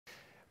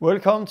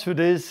Welcome to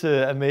this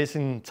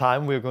amazing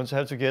time we're going to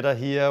have together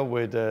here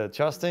with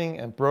Justin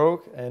and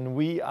Brooke, and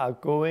we are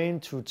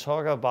going to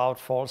talk about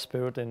false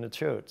spirit in the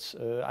church.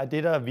 I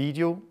did a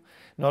video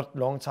not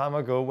long time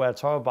ago where I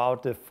talked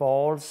about the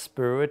false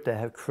spirit that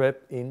have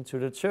crept into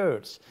the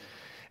church.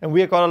 And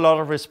we have got a lot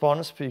of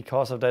response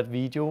because of that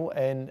video,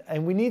 and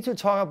we need to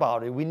talk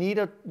about it. We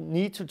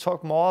need to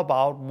talk more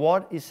about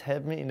what is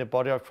happening in the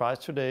body of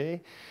Christ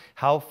today,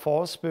 how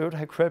false spirit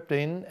have crept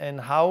in,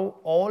 and how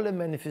all the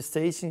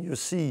manifestation you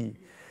see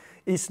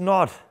is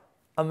not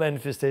a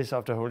manifestation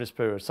of the Holy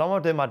Spirit. Some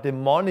of them are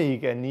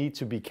demonic and need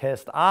to be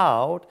cast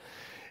out,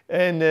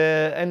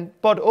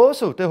 but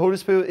also the Holy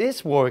Spirit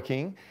is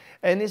working,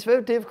 and it's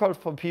very difficult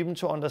for people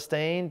to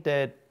understand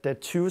that the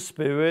two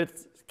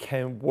spirits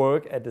can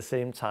work at the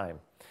same time.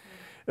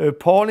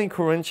 Paul in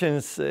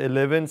Corinthians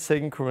 11,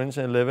 2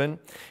 Corinthians 11,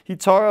 he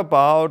talked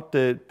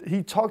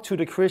to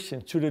the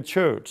Christians, to the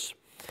church.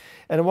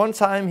 And one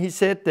time he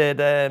said that,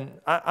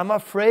 I'm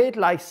afraid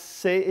like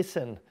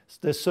Satan,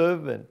 the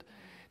servant,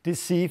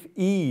 deceived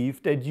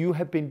Eve, that you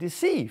have been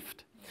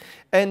deceived.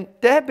 And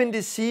they have been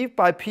deceived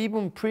by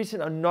people preaching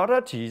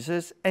another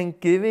Jesus and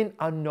giving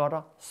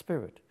another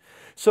spirit.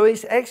 So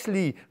it's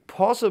actually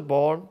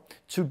possible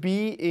to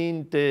be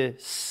in the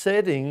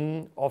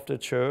setting of the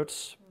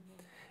church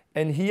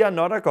and hear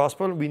another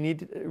gospel. We need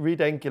to read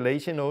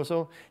Galatians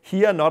also.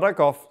 Hear another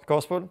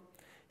gospel,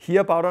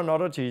 hear about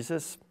another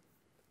Jesus,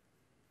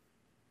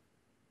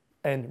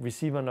 and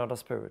receive another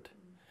spirit.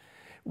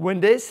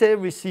 When they say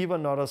receive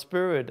another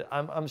spirit,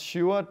 I'm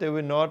sure they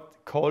will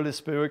not call the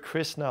spirit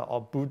Krishna or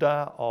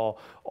Buddha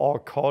or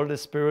call the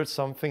spirit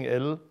something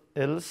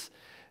else.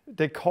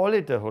 They call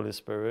it the Holy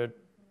Spirit.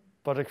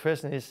 But the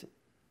question is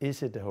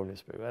it the Holy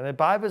Spirit? And the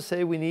Bible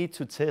says we need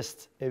to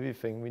test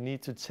everything. We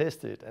need to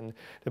test it. And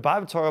the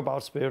Bible talks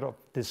about spirit of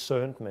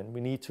discernment. We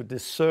need to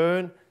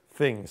discern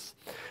things.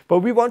 But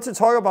we want to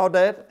talk about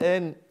that.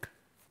 And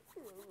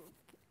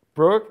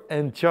Brooke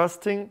and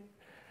Justin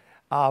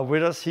are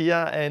with us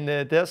here. And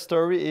their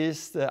story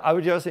is, I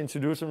will just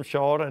introduce them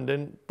short and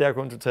then they're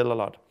going to tell a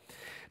lot.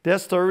 Their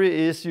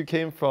story is you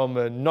came from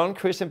a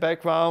non-Christian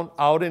background,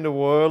 out in the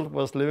world,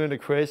 was living a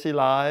crazy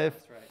life.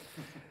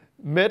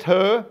 Met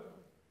her,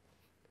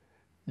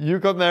 you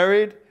got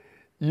married,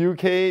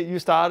 you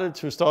started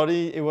to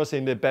study, it was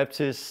in the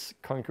Baptist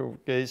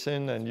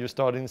congregation, and you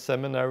studied in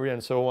seminary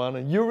and so on,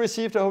 and you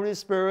received the Holy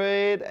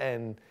Spirit,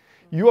 and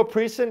you were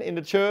preaching in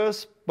the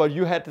church, but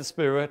you had the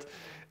Spirit,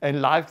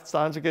 and life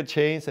started to get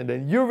changed, and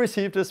then you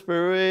received the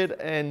Spirit,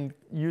 and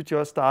you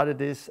just started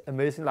this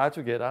amazing life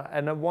together.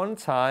 And at one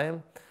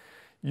time,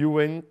 you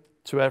went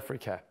to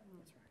Africa.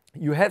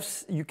 You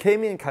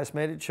came in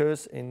charismatic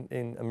church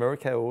in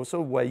America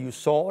also, where you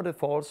saw the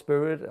false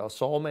spirit or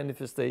saw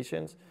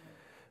manifestations,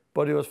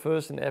 but it was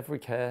first in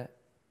Africa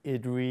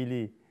it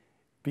really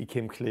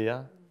became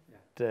clear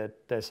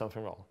that there's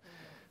something wrong.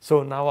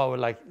 So now I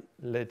would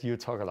let you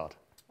talk a lot.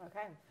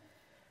 Okay.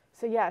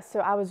 So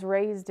I was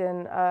raised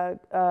in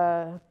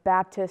a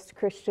Baptist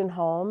Christian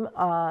home,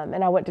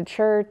 and I went to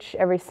church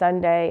every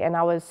Sunday, and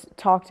I was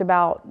talked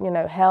about,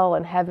 hell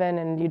and heaven,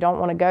 and you don't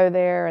want to go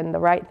there, and the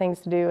right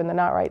things to do and the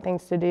not right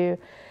things to do,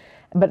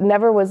 but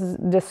never was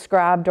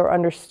described or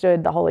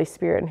understood the Holy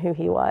Spirit and who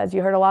He was.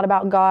 You heard a lot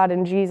about God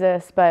and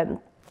Jesus, but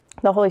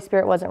the Holy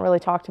Spirit wasn't really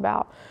talked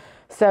about.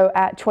 So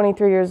at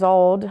 23 years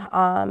old,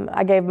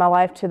 I gave my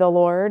life to the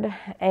Lord,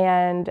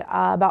 and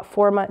about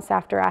 4 months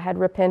after I had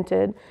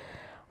repented,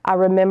 I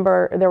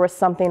remember there was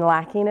something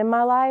lacking in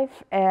my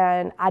life,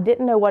 and I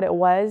didn't know what it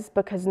was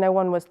because no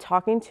one was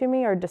talking to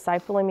me or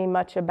discipling me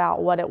much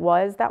about what it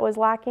was that was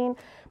lacking,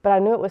 but I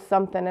knew it was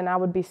something, and I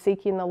would be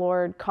seeking the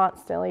Lord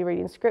constantly,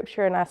 reading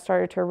scripture, and I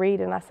started to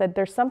read, and I said,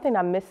 there's something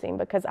I'm missing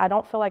because I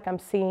don't feel like I'm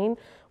seeing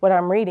what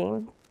I'm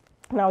reading.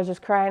 And I was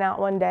just crying out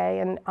one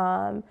day, and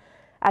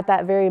at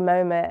that very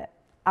moment,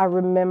 I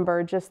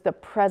remember just the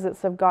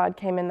presence of God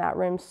came in that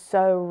room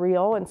so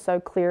real and so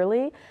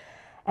clearly.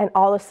 And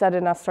all of a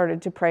sudden, I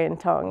started to pray in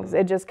tongues.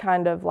 It just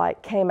kind of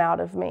came out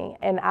of me.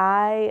 And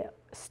I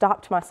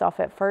stopped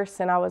myself at first,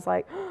 and I was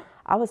like,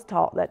 I was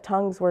taught that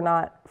tongues were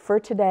not for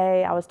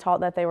today. I was taught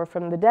that they were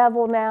from the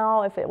devil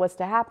now, if it was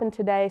to happen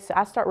today. So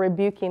I start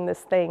rebuking this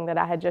thing that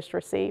I had just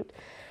received.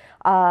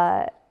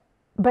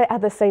 But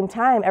at the same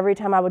time, every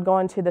time I would go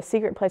into the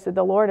secret place with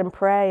the Lord and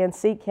pray and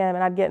seek Him,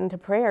 and I'd get into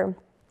prayer,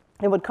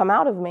 it would come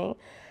out of me.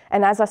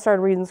 And as I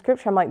started reading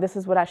scripture, I'm like, this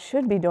is what I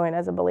should be doing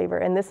as a believer.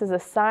 And this is a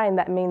sign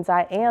that means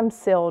I am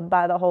sealed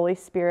by the Holy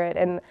Spirit.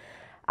 And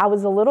I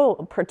was a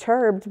little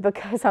perturbed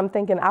because I'm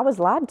thinking I was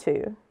lied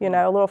to, a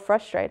little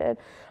frustrated.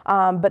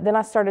 But then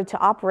I started to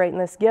operate in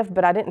this gift,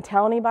 but I didn't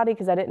tell anybody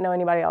because I didn't know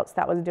anybody else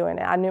that was doing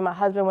it. I knew my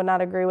husband would not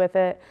agree with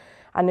it.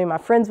 I knew my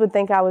friends would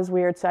think I was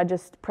weird. So I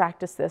just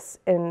practiced this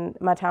in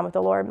my time with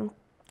the Lord.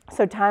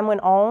 So time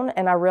went on,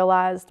 and I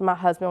realized my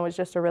husband was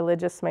just a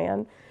religious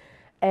man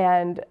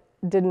and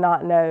did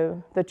not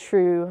know the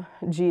true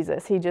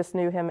Jesus. He just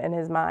knew Him in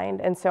his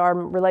mind. And so our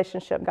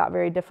relationship got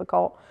very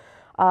difficult.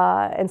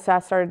 And so I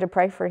started to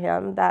pray for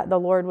him that the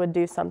Lord would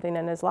do something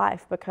in his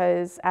life,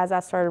 because as I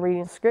started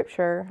reading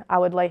scripture, I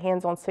would lay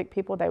hands on sick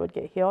people, they would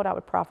get healed, I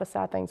would prophesy,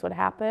 things would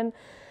happen.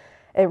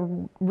 It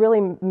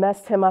really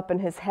messed him up in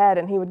his head,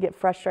 and he would get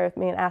frustrated with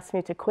me and ask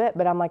me to quit,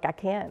 but I'm like, I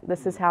can't,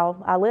 this is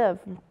how I live.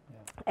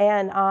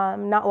 And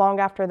not long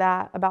after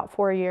that, about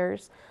 4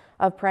 years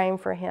of praying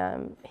for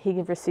him,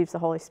 he receives the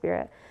Holy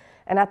Spirit.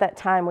 And at that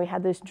time, we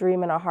had this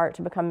dream in our heart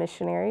to become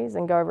missionaries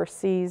and go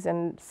overseas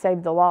and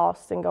save the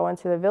lost and go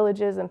into the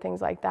villages and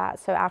things like that.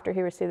 So after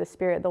he received the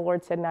Spirit, the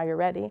Lord said, now you're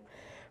ready.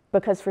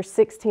 Because for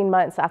 16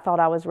 months, I thought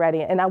I was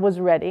ready, and I was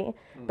ready,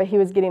 but he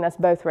was getting us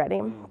both ready.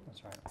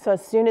 That's right. So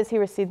as soon as he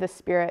received the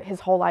Spirit,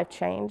 his whole life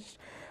changed.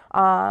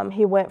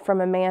 He went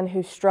from a man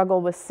who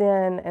struggled with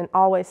sin and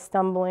always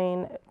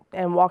stumbling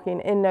and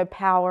walking in no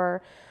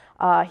power.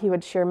 He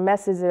would share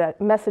messages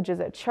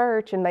at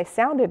church, and they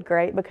sounded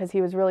great because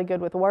he was really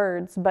good with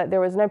words, but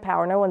there was no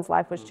power. No one's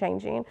life was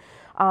changing.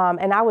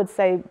 And I would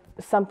say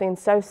something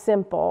so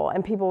simple,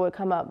 and people would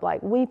come up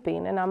like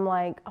weeping, and I'm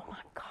like, oh my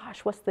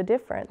gosh, what's the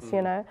difference,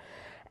 you know?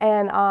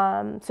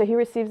 And so he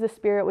receives the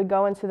Spirit. We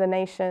go into the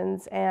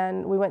nations,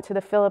 and we went to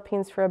the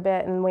Philippines for a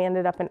bit, and we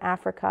ended up in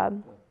Africa.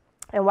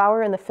 And while we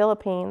were in the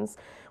Philippines,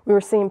 we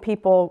were seeing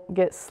people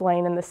get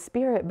slain in the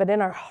Spirit, but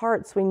in our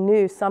hearts, we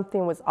knew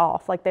something was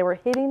off. Like they were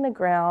hitting the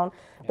ground,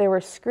 they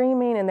were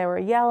screaming and they were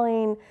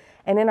yelling.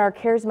 And in our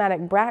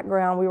charismatic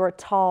background, we were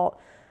taught,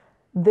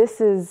 this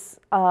is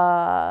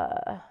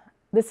the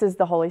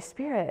Holy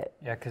Spirit.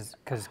 Yeah,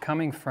 because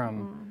coming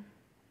from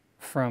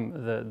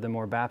the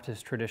more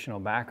Baptist traditional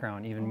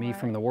background, even me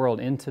from the world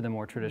into the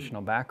more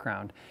traditional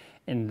background,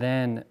 and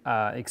then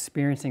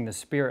experiencing the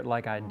Spirit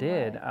like I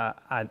did,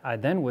 I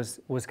then was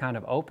kind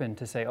of open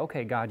to say,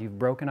 okay, God, you've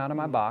broken out of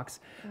my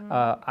box.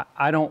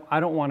 I don't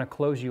want to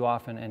close you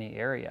off in any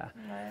area.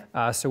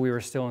 So we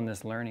were still in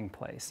this learning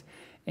place.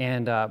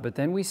 And but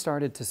then we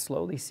started to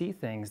slowly see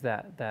things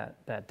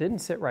that didn't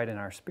sit right in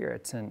our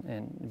spirits,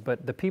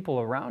 but the people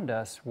around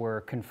us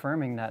were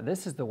confirming that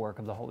this is the work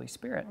of the Holy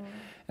Spirit.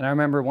 And I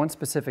remember one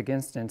specific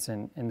instance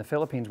in the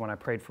Philippines when I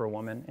prayed for a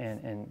woman,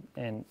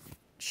 and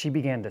she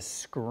began to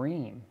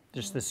scream,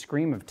 just the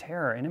scream of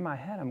terror. And in my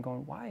head, I'm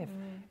going, why,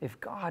 if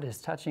God is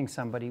touching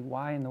somebody,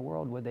 why in the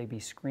world would they be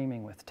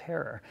screaming with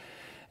terror?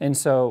 And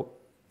so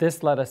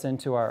this led us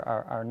into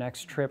our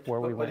next trip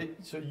where we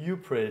went. So you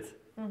prayed?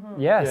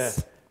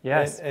 Yes. Yeah.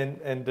 Yes.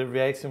 And the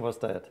reaction was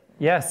that?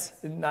 Yes.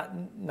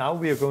 Now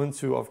we are going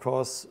to, of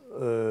course,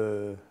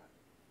 we're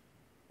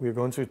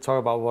going to talk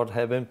about what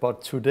happened,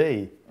 but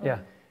today,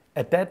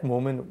 at that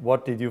moment,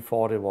 what did you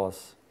thought it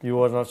was? You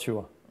were not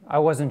sure? I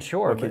wasn't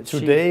sure. Okay, but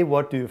today,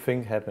 what do you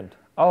think happened?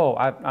 Oh,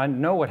 I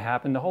know what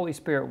happened. The Holy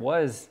Spirit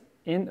was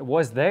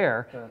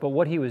there, but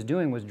what he was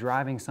doing was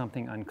driving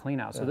something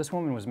unclean out. So this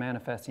woman was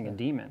manifesting a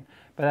demon.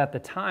 But at the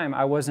time,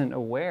 I wasn't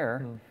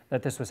aware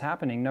that this was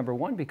happening. Number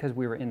one, because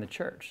we were in the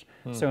church.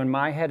 So in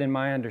my head and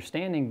my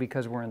understanding,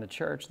 because we're in the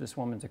church, this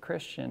woman's a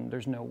Christian,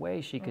 there's no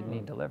way she could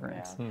need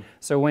deliverance.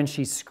 So when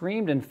she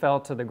screamed and fell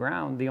to the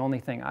ground, the only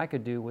thing I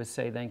could do was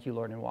say, thank you,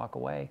 Lord, and walk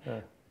away.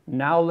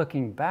 Now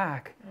looking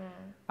back,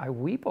 I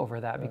weep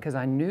over that because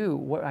I knew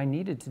what I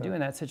needed to do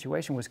in that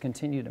situation was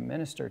continue to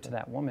minister to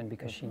that woman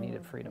because she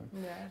needed freedom.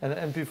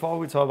 And before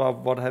we talk about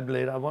what happened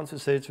later, I want to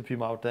say to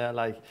people out there,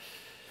 like,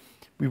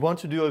 we want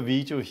to do a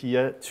video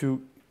here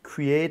to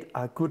create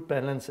a good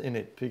balance in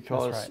it,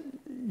 because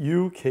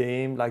you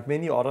came, like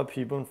many other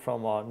people,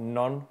 from a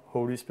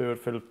non-Holy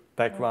Spirit-filled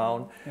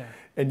background,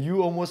 and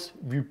you almost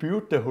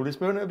rebuked the Holy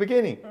Spirit in the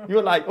beginning.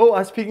 You're like, oh,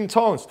 I speak in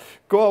tongues,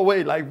 go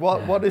away, like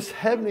what is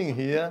happening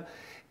here?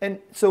 And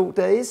so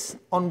there is,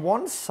 on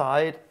one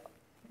side,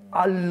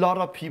 a lot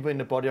of people in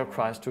the body of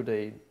Christ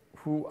today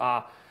who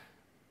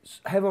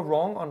have a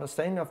wrong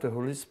understanding of the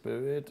Holy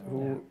Spirit,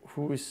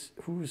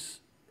 who's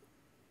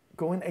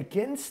going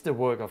against the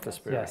work of the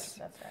Spirit. Yes,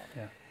 that's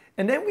right.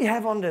 And then we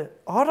have on the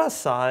other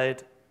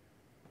side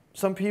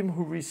some people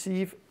who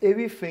receive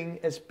everything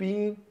as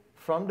being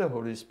from the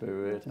Holy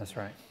Spirit. That's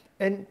right.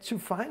 And to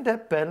find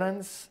that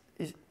balance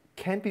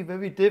can be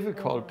very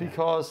difficult,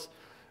 because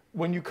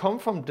when you come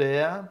from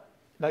there,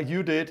 like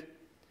you did,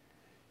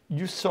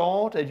 you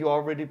saw that you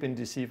already been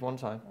deceived one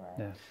time.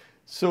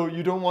 So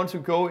you don't want to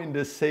go in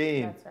the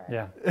same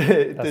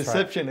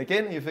deception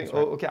again. You think,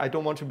 oh, okay, I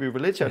don't want to be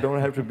religious. I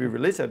don't have to be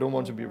religious. I don't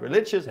want to be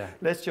religious.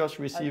 Let's just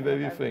receive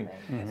everything.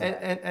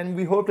 And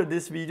we hope that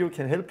this video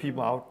can help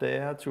people out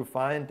there to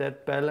find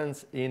that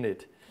balance in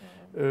it.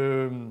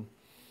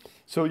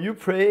 So you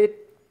prayed,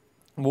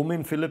 woman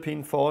in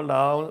Philippines fall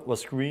down,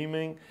 was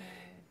screaming.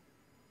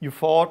 You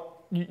thought,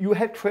 you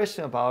had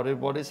question about it,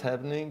 what is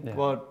happening,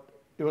 but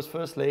it was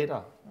first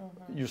later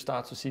you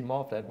start to see more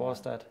of that. What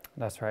was that?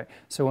 That's right.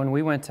 So when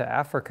we went to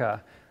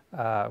Africa,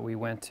 we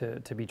went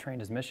to be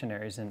trained as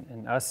missionaries,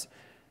 and us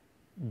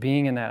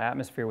being in that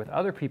atmosphere with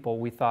other people,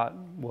 we thought,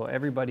 well,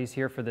 everybody's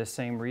here for this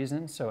same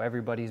reason, so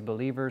everybody's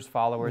believers,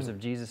 followers of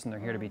Jesus, and they're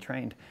here to be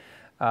trained.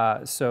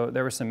 So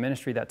there was some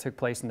ministry that took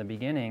place in the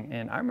beginning,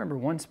 and I remember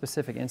one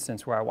specific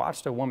instance where I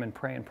watched a woman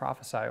pray and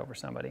prophesy over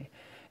somebody.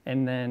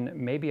 And then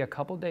maybe a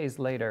couple days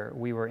later,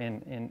 we were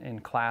in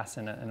class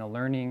in a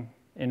learning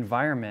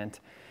environment,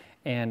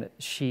 and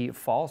she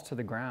falls to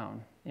the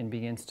ground and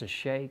begins to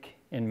shake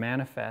and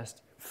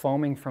manifest,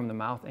 foaming from the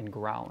mouth and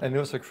growling. And it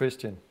was a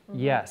Christian?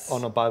 Yes.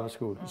 On a Bible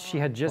school? She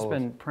had just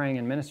been praying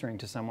and ministering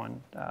to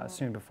someone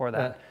soon before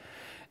that.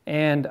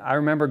 And I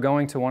remember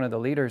going to one of the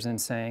leaders and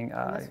saying...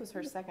 and this was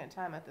her second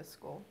time at this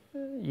school.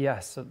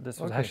 Yes, so this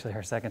was actually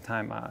her second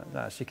time.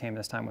 She came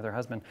this time with her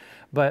husband.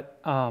 But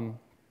I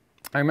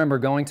remember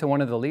going to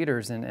one of the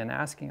leaders and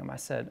asking him, I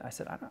said,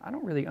 I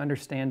don't really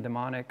understand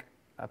demonic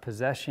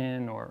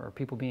possession or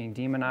people being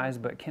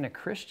demonized, but can a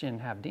Christian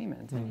have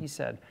demons? And he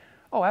said,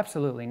 oh,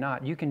 absolutely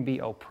not. You can be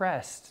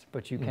oppressed,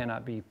 but you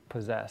cannot be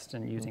possessed,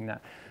 and using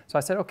that. So I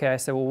said, okay. I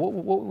said, well,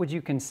 what would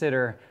you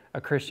consider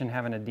a Christian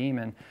having a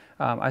demon?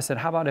 I said,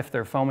 how about if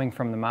they're foaming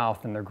from the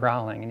mouth and they're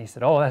growling? And he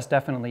said, oh, that's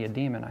definitely a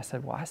demon. I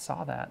said, well, I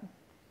saw that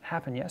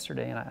happen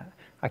yesterday, and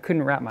I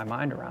couldn't wrap my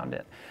mind around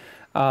it.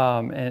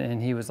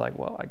 And he was like,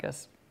 well, I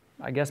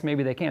guess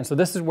maybe they can. So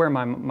this is where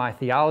my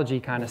theology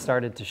kind of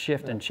started to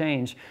shift and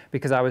change,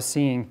 because I was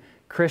seeing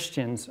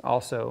Christians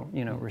also,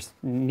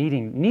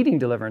 needing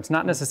deliverance,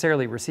 not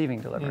necessarily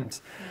receiving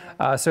deliverance.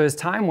 So as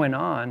time went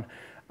on,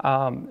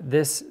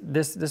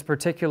 this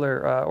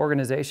particular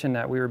organization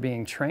that we were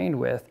being trained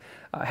with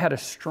had a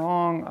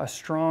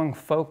strong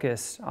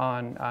focus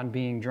on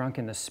being drunk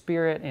in the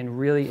Spirit and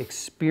really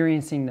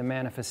experiencing the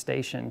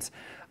manifestations,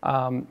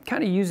 kind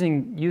of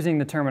using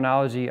the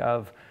terminology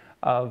of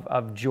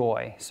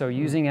joy. So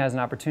using it as an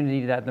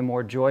opportunity that the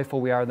more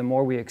joyful we are, the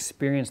more we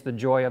experience the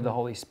joy of the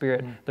Holy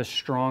Spirit, the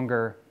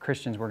stronger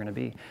Christians we're going to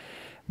be.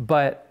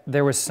 But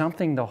there was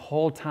something the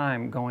whole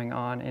time going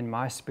on in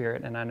my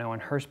spirit, and I know in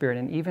her spirit,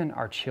 and even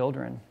our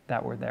children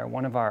that were there.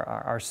 One of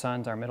our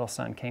sons, our middle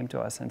son, came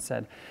to us and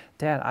said,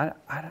 Dad,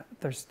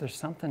 there's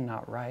something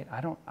not right. I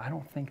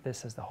don't think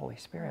this is the Holy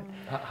Spirit.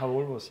 How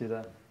old was he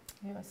then?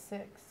 He was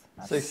 6.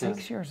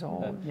 6 years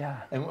old,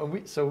 yeah. And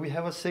we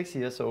have a 6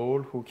 years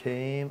old who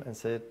came and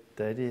said,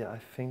 Daddy, I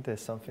think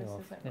there's something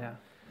off. Yeah.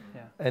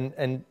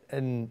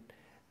 And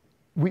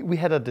we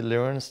had a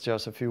deliverance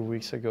just a few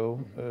weeks ago,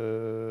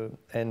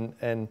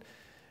 and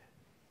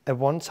at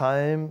one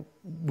time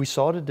we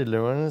saw the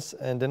deliverance,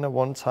 and then at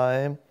one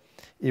time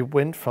it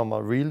went from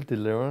a real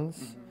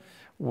deliverance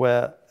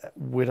where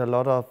with a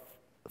lot of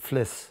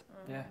flesh.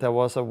 There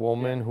was a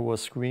woman who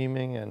was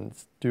screaming and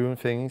doing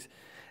things,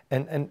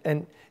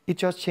 and it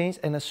just changed.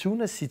 And as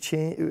soon as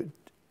she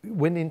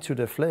went into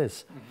the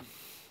flesh,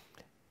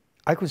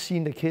 I could see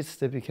in the kids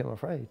they became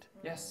afraid.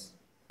 Yes.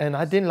 And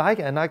I didn't like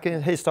it. And I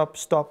can, hey, stop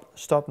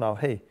now.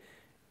 Hey,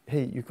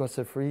 you got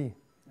set free.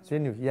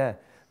 Didn't you? Yeah.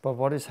 But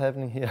what is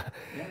happening here?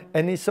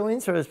 And it's so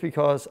interesting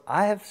because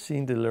I have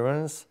seen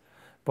deliverance,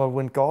 but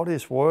when God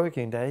is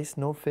working, there is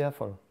no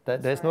fearful.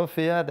 There's no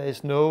fear. There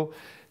is no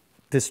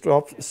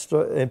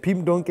and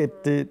people don't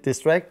get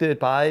distracted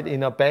by it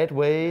in a bad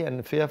way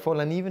and fearful,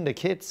 and even the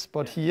kids.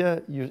 But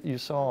here you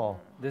saw.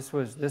 These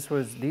were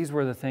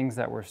the things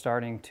that were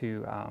starting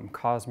to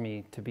cause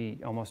me to be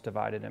almost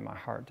divided in my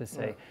heart, to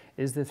say,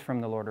 is this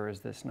from the Lord or is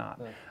this not?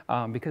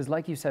 Because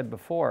like you said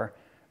before,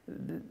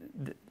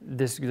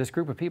 this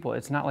group of people,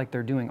 it's not like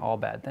they're doing all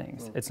bad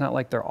things. It's not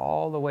like they're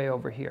all the way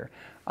over here.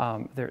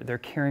 They're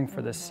caring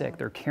for the sick.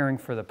 They're caring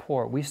for the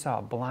poor. We saw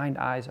blind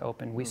eyes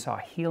open. We saw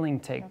healing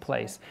take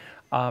place.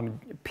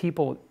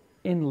 People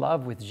in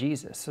love with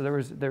Jesus. So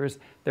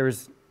there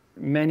was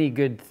many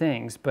good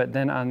things, but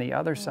then on the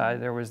other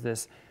side there was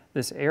this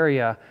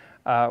area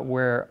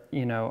where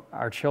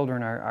our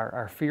children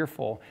are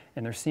fearful,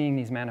 and they're seeing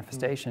these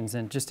manifestations.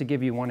 And just to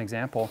give you one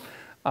example,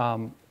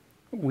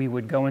 we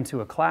would go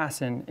into a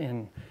class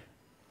and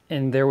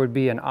there would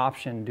be an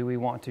option. Do we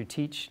want to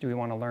teach? Do we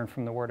want to learn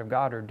from the Word of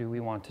God, or do we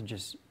want to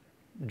just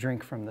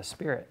drink from the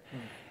Spirit?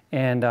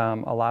 And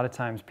a lot of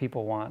times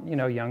people want,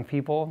 young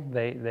people,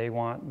 they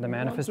want the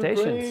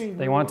manifestations.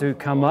 They want to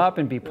come up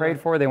and be prayed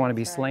for. They want to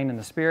be slain in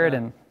the Spirit.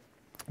 And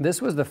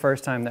this was the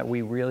first time that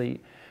we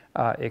really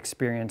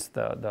experienced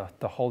the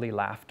holy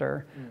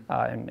laughter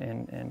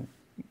and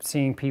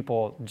seeing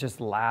people just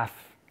laugh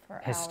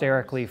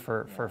hysterically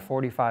for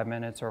 45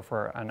 minutes or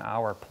for an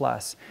hour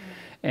plus.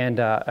 And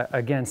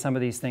again, some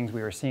of these things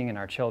we were seeing in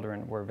our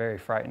children, were very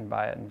frightened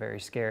by it and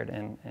very scared,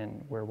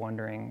 and we're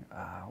wondering,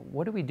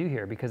 what do we do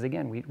here? Because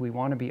again, we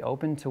want to be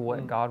open to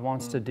what God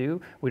wants to do.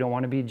 We don't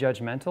want to be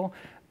judgmental,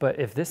 but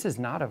if this is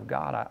not of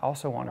God, I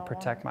also want to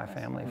protect my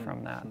family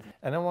from that.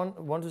 And I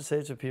want to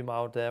say to people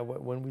out there,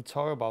 when we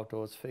talk about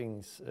those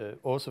things,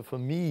 also for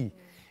me,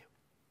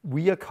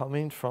 we are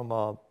coming from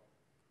a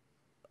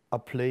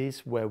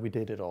place where we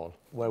did it all,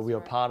 where we are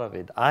part of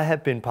it. I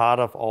have been part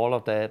of all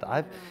of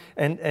that.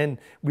 And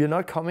we are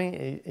not coming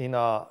in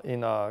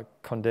a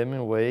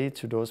condemning way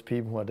to those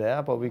people who are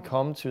there, but we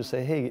come to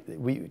say, hey,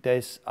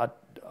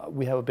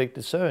 we have a big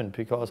discern,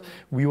 because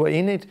we were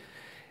in it,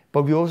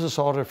 but we also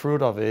saw the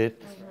fruit of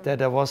it, that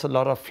there was a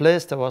lot of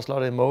flesh, there was a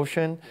lot of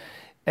emotion.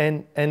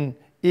 And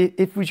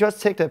if we just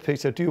take that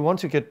picture, do you want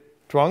to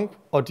get drunk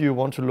or do you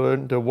want to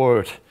learn the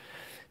Word?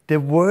 The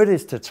word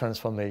is the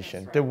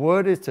transformation. The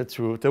word is the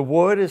truth. The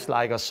word is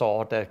like a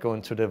sword that's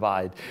going to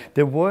divide.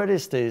 The word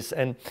is this.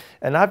 And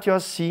I've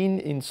just seen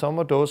in some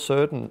of those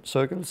certain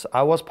circles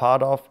I was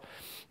part of,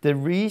 the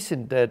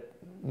reason that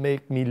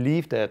made me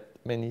leave that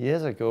many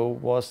years ago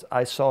was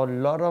I saw a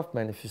lot of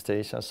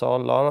manifestation. I saw a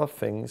lot of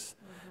things.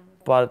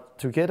 But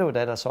together with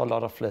that, I saw a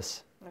lot of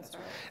flesh. That's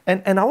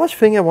right. And I was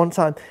thinking at one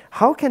time,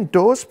 how can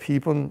those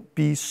people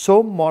be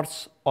so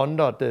much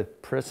under the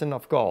presence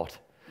of God?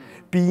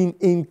 Being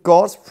in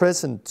God's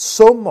presence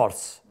so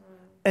much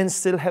and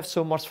still have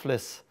so much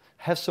flesh,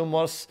 have so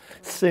much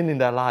sin in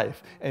their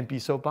life and be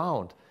so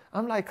bound.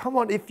 I'm like, come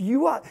on, if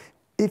you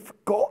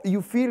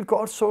feel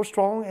God so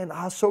strong and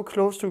are so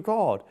close to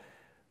God,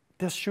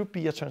 there should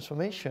be a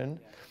transformation.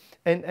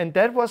 And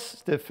that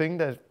was the thing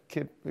that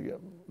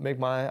make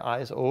my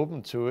eyes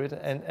open to it.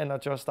 And I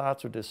just start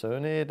to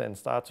discern it and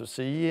start to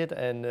see it.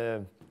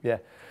 And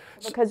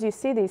because you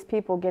see these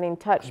people getting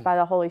touched by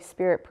the Holy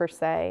Spirit per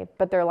se,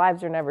 but their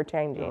lives are never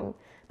changing. No.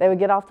 They would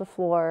get off the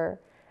floor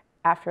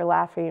after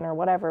laughing or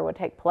whatever would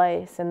take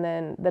place, and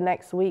then the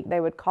next week they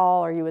would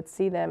call or you would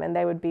see them and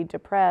they would be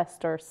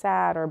depressed or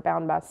sad or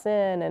bound by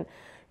sin, and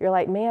you're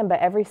like, man, but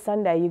every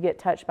Sunday you get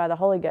touched by the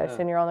Holy Ghost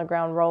and you're on the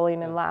ground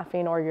rolling and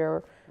laughing or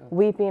you're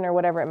weeping or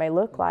whatever it may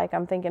look like.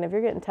 I'm thinking if you're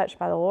getting touched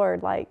by the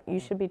Lord, like you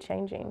should be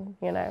changing,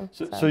 you know.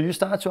 So you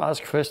start to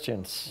ask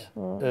questions.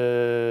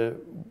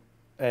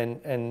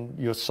 And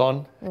your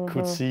son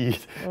could see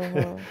it.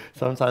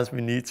 Sometimes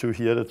we need to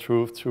hear the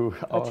truth through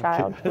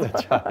our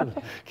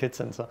kids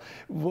and so.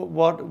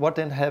 What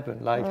then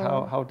happened? Like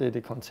how did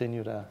it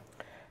continue there?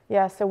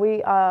 Yeah, so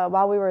we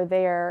while we were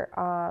there,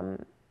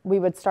 we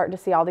would start to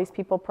see all these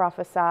people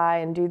prophesy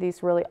and do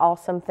these really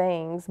awesome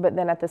things, but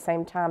then at the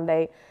same time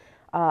they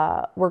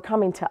were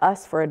coming to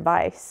us for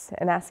advice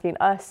and asking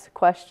us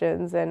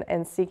questions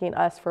and seeking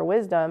us for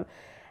wisdom.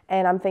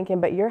 And I'm thinking,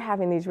 but you're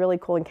having these really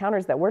cool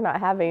encounters that we're not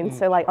having.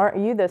 So like, aren't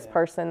you this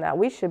person that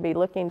we should be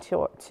looking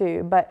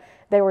to? But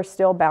they were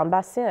still bound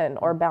by sin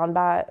or bound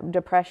by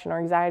depression or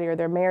anxiety, or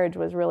their marriage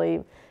was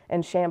really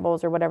in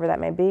shambles or whatever that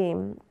may be.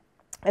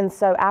 And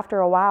so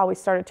after a while, we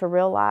started to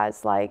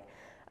realize like,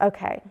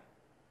 okay,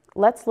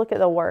 let's look at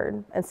the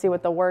Word and see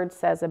what the Word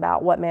says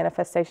about what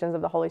manifestations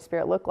of the Holy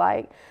Spirit look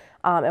like.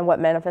 And what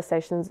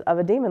manifestations of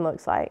a demon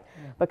looks like,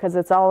 because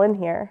it's all in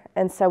here.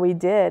 And so we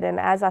did. And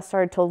as I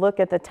started to look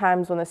at the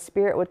times when the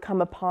Spirit would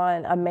come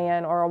upon a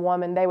man or a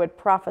woman, they would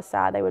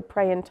prophesy, they would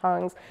pray in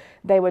tongues,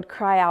 they would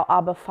cry out,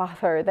 Abba,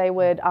 Father, they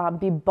would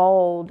be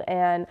bold,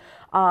 and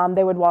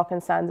they would walk in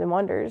signs and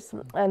wonders.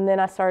 And then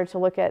I started to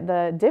look at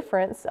the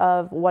difference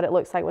of what it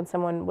looks like when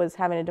someone was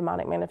having a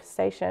demonic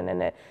manifestation.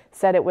 And it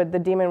said the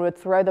demon would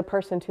throw the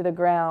person to the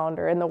ground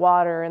or in the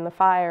water, or in the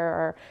fire,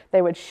 or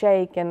they would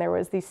shake. And there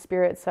was these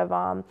spirits of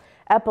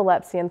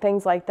epilepsy and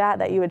things like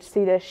that you would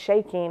see this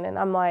shaking. And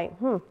I'm like,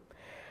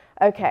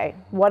 okay,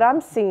 what I'm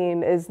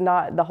seeing is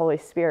not the Holy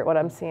Spirit. What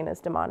I'm seeing is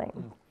demonic.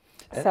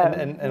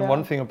 And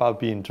one thing about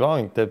being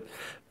drunk, the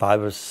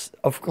Bible,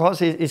 of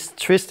course, it's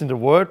twisting the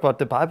word, but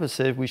the Bible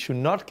says we should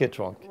not get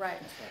drunk. Right.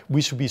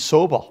 We should be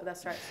sober.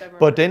 That's right. Sober.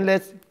 But then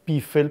let's be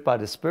filled by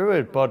the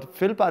Spirit. But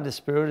filled by the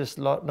Spirit is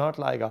not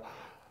like a...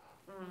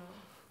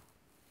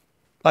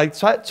 Like,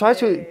 try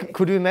to...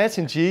 Could you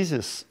imagine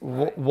Jesus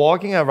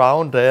walking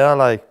around there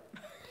like...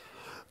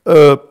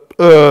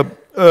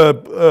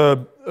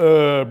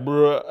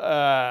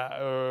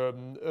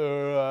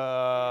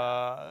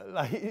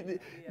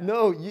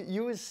 No,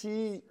 you will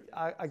see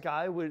a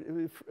guy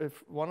with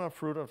one of the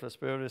fruit of the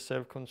Spirit is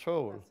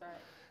self-control.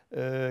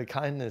 That's right.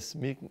 Kindness,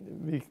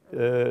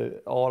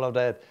 all of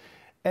that.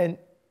 And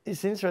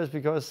it's interesting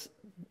because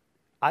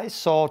I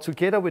saw,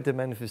 together with the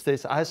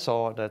manifestation, I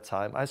saw at that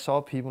time, I saw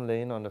people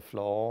laying on the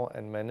floor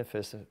and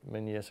manifested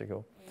many years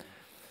ago.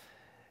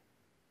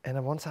 And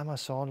at one time I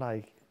saw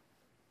like,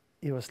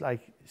 it was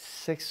like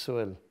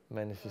sexual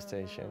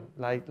manifestation,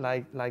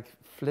 like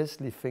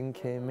fleshly thing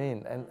came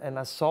in. And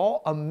I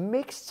saw a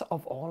mix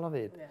of all of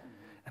it.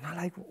 And I'm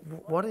like,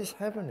 what is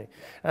happening?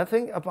 And I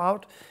think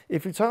about,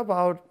 if we talk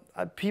about,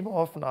 people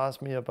often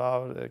ask me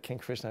about, can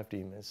Christians have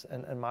demons?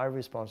 And my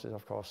response is,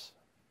 of course,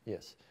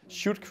 yes.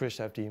 Should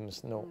Christians have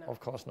demons? No, of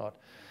course not.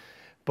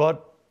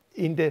 But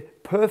in the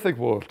perfect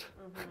world,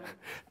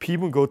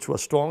 people go to a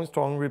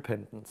strong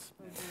repentance.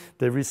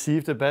 They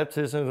receive the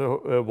baptism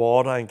of the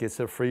water and get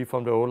set free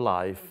from the old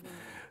life.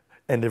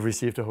 And they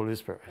receive the Holy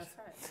Spirit. That's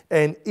right.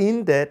 And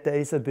in that, there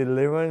is a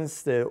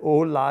deliverance. The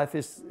old life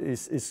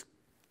is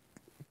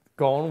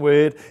gone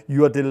with.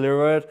 You are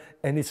delivered,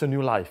 and it's a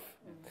new life.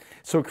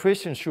 So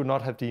Christians should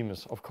not have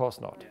demons, of course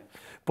not.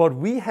 But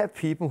we have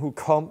people who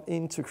come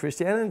into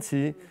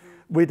Christianity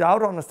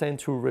without understanding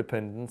true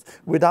repentance,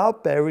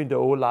 without burying the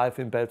old life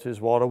in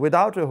baptism water,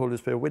 without the Holy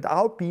Spirit,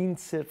 without being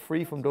set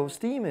free from those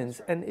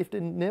demons. And if they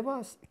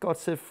never got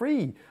set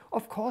free,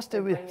 of course they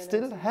will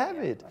still have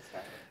it.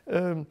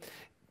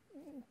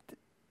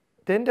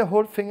 Then the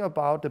whole thing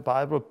about the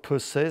Bible,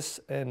 possess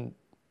and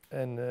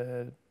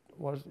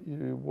what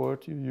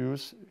word you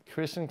use,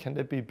 Christian, can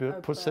they be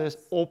possessed,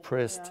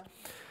 oppressed?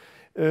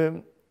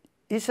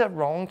 it's a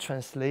wrong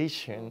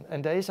translation,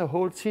 and there is a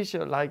whole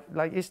teacher like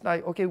it's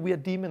like, okay, we are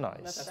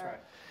demonized. That's right.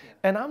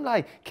 And I'm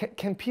like,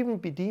 can people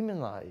be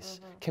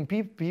demonized? Can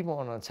people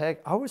on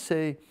attack? I would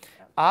say,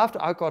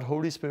 after I got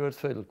Holy Spirit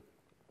filled,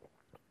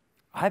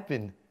 I've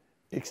been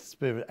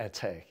spirit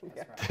attack.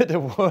 Right. The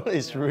world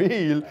is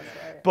real,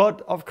 right.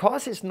 But of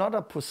course it's not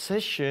a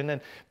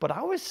possession. But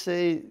I would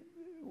say,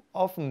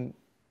 often,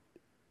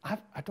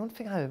 I don't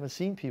think I've ever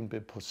seen people be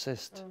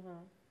possessed.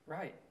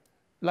 Right.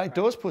 Like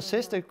those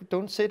possessed, they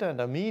don't sit at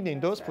a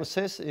meeting. Those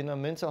possessed in a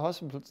mental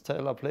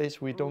hospital or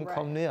place, we don't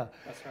come near.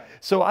 That's right.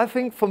 So I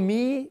think for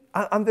me,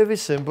 I'm very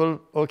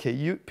simple.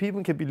 Okay,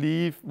 people can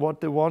believe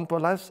what they want,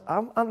 but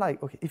I'm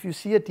like, okay, if you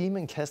see a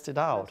demon, cast it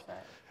out. Right.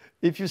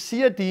 If you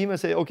see a demon,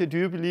 say, okay, do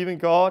you believe in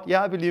God?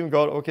 Yeah, I believe in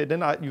God. Okay,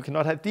 then you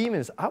cannot have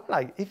demons. I'm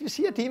like, if you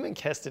see a demon,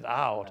 cast it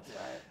out. That's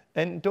right.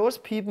 And those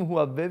people who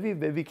are very,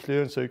 very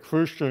clear and say,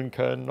 Christian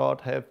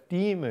cannot have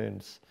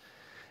demons,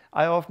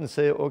 I often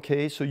say,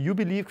 okay, so you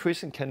believe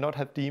Christian cannot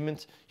have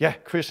demons? Yeah,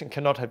 Christian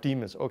cannot have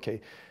demons.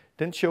 Okay,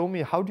 then show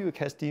me, how do you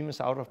cast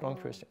demons out of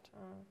non-Christians?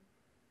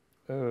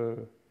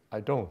 I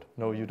don't.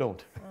 No, you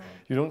don't.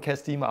 You don't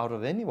cast demons out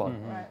of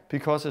anyone. Right.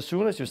 Because as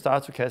soon as you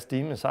start to cast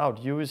demons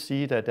out, you will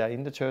see that they're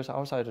in the church,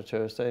 outside the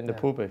church, they're in the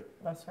pulpit.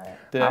 That's right.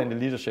 They're in the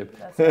leadership.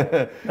 That's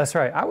right. That's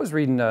right. I was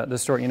reading the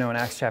story, in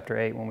Acts chapter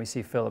 8, when we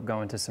see Philip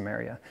going to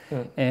Samaria.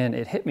 And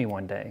it hit me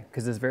one day,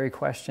 because this very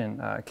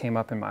question came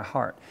up in my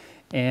heart.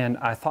 And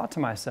I thought to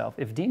myself,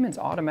 if demons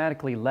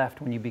automatically left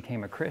when you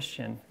became a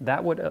Christian,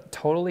 that would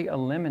totally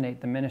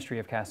eliminate the ministry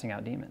of casting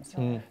out demons.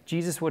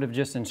 Jesus would have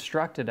just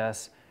instructed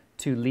us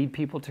to lead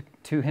people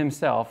to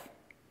himself,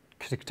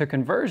 to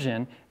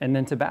conversion, and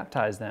then to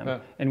baptize them,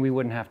 and we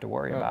wouldn't have to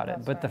worry about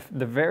it. But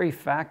the very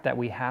fact that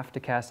we have to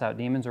cast out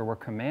demons, or we're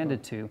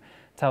commanded to,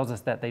 tells us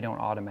that they don't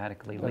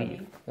automatically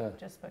leave.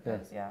 Just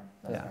because,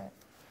 that's right.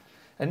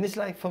 And it's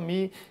like, for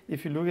me,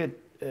 if you look at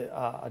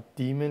a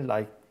demon,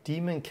 like,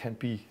 demon can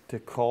be the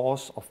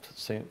cause of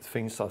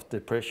things of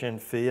depression,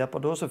 fear,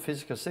 but also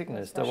physical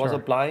sickness. There was a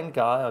blind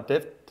guy, a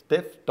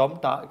deaf, dumb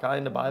guy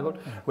in the Bible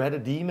who had a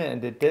demon,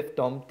 and the deaf,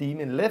 dumb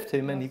demon left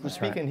him, and he could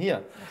speak and hear.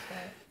 Right.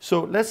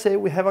 So let's say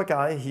we have a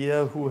guy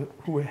here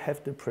who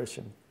have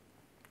depression,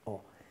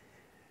 or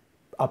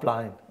are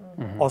blind,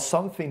 or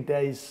something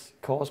that is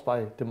caused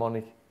by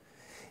demonic.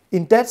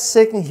 In that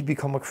second he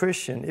become a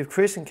Christian. If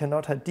Christian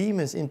cannot have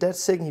demons, in that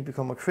second he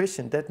become a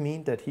Christian, that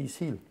means that he's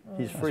healed,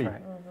 he's free.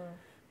 Right.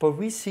 But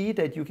we see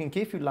that you can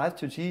give your life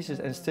to Jesus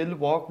and still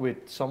walk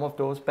with some of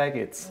those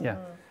baggage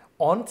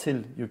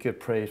until you get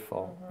prayed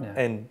for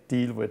and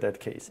deal with that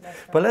case. Right.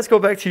 But let's go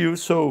back to you.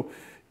 So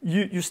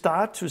you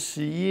start to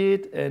see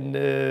it,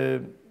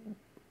 and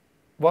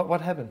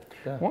what happened?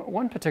 Yeah.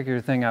 One particular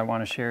thing I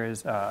want to share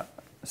is,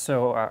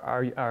 so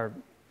our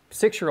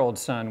 6-year-old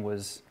son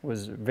was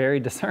very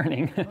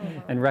discerning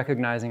and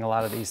recognizing a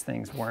lot of these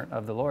things weren't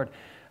of the Lord.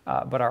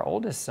 But our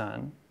oldest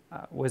son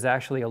was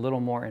actually a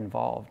little more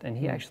involved, and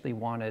he actually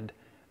wanted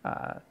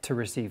to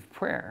receive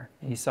prayer.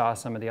 He saw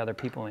some of the other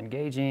people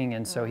engaging,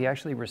 and so he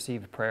actually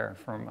received prayer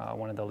from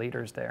one of the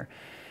leaders there.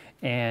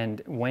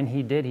 And when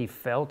he did, he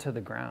fell to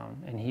the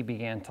ground, and he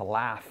began to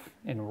laugh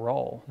and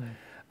roll.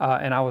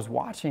 And I was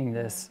watching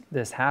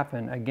this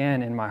happen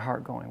again in my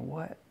heart, going,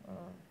 what?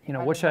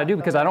 What should I do?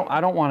 Because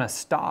I don't want to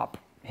stop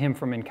him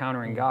from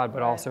encountering God,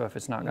 but also if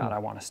it's not God, I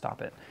want to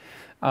stop it.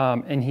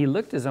 And he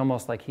looked as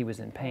almost like he was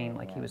in pain,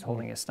 like he was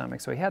holding his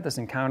stomach. So he had this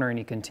encounter, and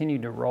he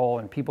continued to roll,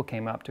 and people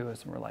came up to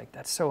us and were like,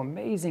 that's so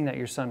amazing that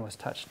your son was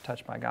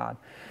touched by God.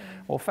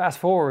 Well, fast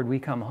forward, we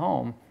come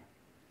home,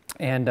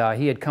 and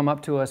he had come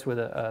up to us with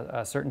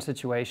a certain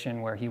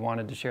situation where he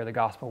wanted to share the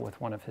gospel with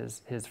one of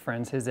his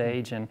friends his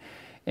age, and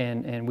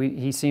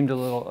he seemed a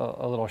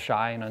little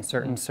shy and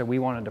uncertain, so we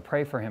wanted to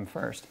pray for him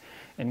first.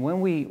 And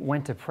when we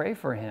went to pray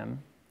for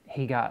him,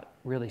 he got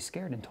really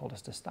scared and told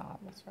us to stop.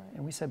 That's right.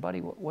 And we said, buddy,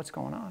 what's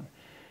going on?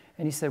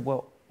 And he said,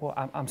 well,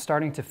 I'm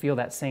starting to feel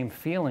that same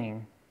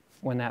feeling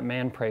when that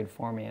man prayed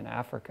for me in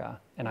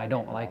Africa, and I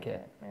don't like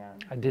it.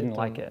 I didn't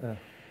like it.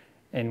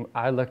 And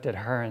I looked at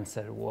her and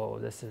said, whoa,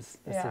 this is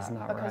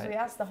not right. Because we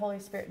asked the Holy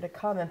Spirit to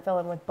come and fill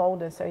him with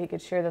boldness so he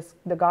could share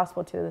the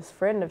gospel to this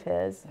friend of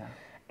his.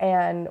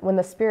 And when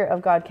the Spirit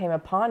of God came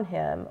upon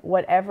him,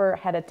 whatever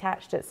had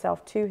attached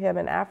itself to him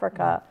in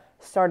Africa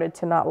started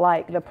to not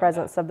like the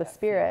presence of the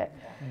Spirit.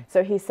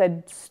 So he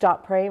said,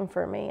 stop praying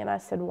for me. And I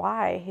said,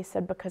 why? He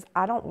said, because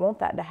I don't want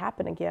that to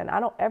happen again. I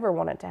don't ever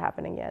want it to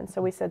happen again.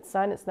 So we said,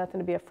 son, it's nothing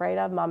to be afraid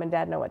of. Mom and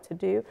Dad know what to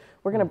do.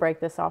 We're going to break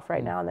this off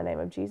right now in the name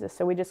of Jesus.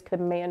 So we just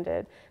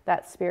commanded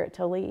that spirit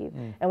to leave.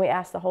 And we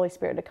asked the Holy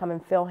Spirit to come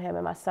and fill him.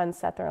 And my son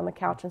sat there on the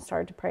couch and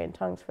started to pray in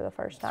tongues for the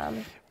first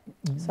time.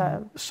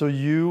 So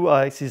you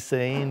are actually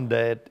saying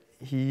that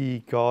he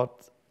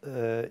got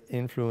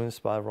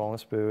influenced by wrong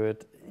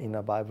spirit in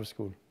a Bible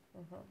school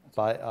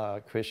by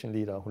a Christian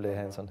leader who laid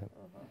hands on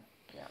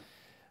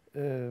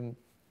him.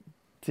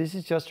 this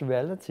is just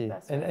reality.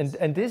 That's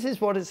And this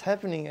is what is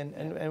happening.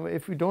 And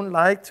if we don't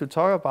like to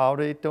talk about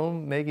it,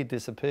 don't make it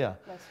disappear.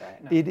 That's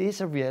right. No. It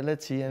is a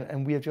reality,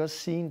 and we have just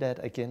seen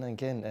that again and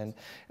again.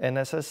 And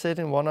as I said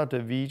in one of the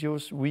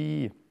videos,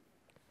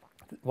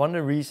 one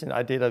of the reasons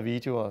I did a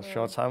video a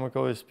short time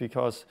ago is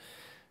because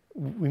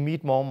we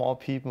meet more and more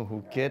people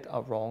who get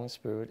a wrong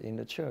spirit in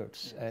the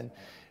church. And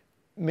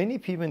many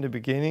people in the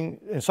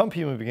beginning, and some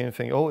people in the beginning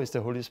think, oh, it's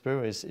the Holy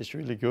Spirit, it's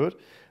really good.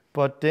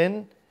 But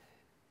then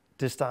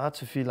they start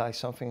to feel like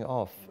something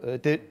off.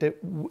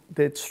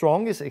 The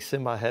strongest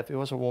example I have, it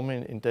was a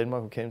woman in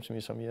Denmark who came to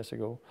me some years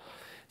ago.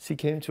 She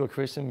came to a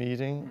Christian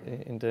meeting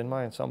in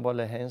Denmark, and somebody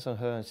laid hands on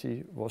her, and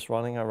she was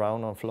running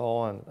around on the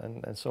floor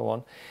and so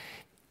on.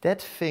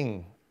 That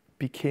thing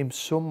became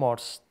so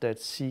much that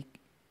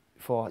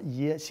for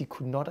years, she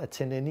could not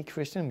attend any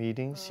Christian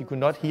meetings. She could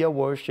not hear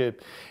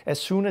worship. As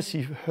soon as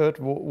she heard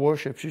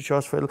worship, she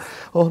just felt,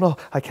 oh no,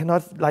 I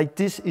cannot, like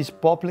this is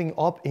bubbling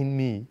up in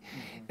me.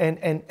 And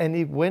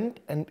it went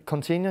and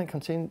continued.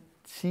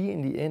 She,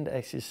 in the end,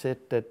 actually said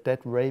that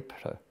raped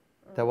her.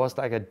 There was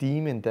like a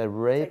demon that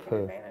raped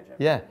her.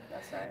 Yeah.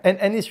 That's right.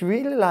 And it's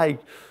really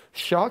like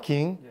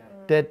shocking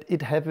that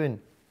it happened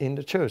in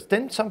the church.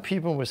 Then some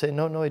people will say,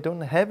 no, it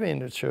don't happen in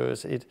the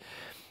church. It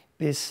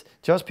is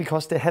just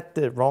because they had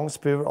the wrong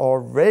spirit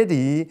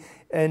already,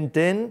 and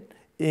then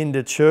in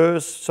the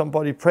church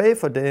somebody pray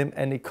for them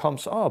and it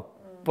comes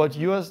up. But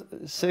you're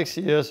 6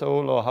 years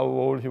old, or how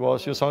old he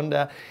was, your son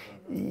there,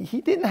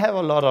 he didn't have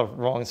a lot of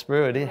wrong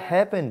spirit. It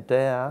happened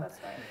there. That's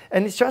right.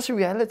 And it's just a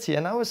reality.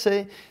 And I would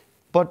say,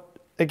 but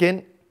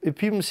again, if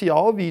people see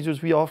our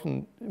videos,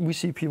 we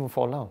see people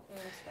fall down.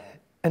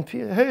 And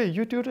people, hey,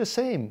 you do the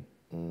same.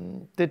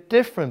 The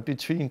difference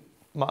between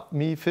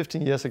me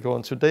 15 years ago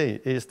and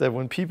today is that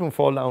when people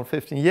fall down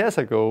 15 years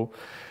ago,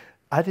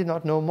 I did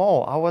not know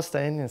more. I was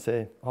standing and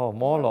say, oh,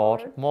 more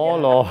Lord, more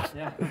Lord.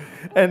 Yeah.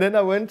 And then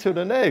I went to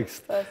the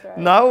next. That's right.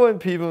 Now when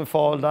people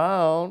fall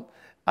down,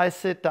 I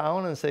sit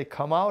down and say,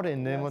 come out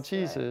in the name of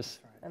Jesus.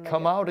 Right.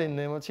 Come out in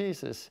the name of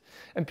Jesus.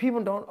 And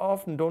people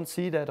often don't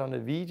see that on the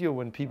video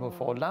when people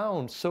fall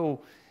down.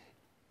 So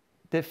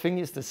the thing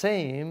is the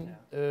same.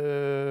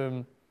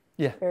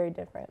 Yeah. Very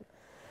different.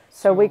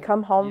 So we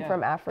come home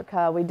from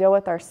Africa, we deal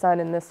with our son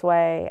in this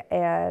way,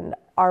 and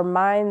our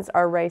minds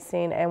are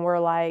racing, and we're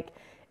like,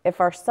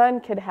 if our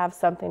son could have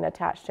something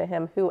attached to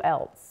him, who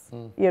else,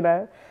 you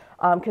know,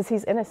 because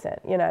he's innocent,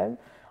 you know.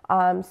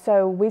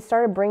 So we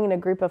started bringing a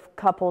group of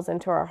couples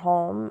into our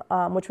home,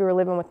 which we were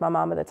living with my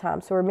mom at the time.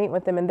 So we're meeting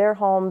with them in their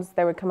homes.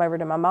 They would come over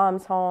to my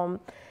mom's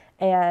home,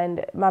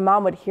 and my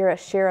mom would hear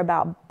us share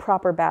about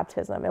proper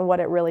baptism and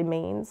what it really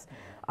means.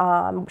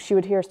 She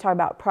would hear us talk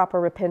about proper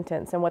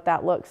repentance and what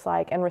that looks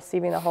like, and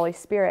receiving the Holy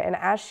Spirit. And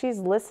as she's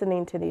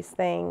listening to these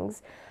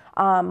things,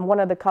 one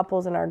of the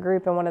couples in our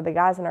group and one of the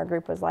guys in our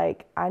group was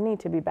like, I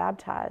need to be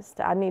baptized.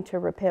 I need to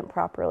repent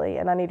properly,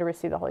 and I need to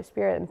receive the Holy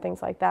Spirit and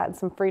things like that. And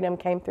some freedom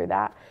came through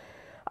that.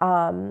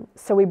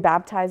 So we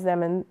baptized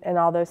them and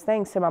all those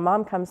things. So my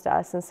mom comes to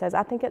us and says,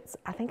 I think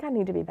I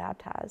need to be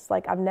baptized.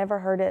 Like, I've never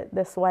heard it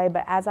this way,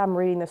 but as I'm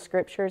reading the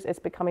scriptures, it's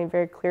becoming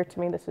very clear to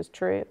me this is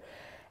true.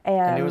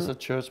 And he was a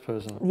church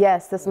person.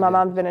 Yes, my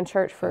mom's been in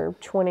church for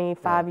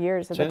 25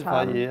 years at the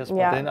time. 25 years,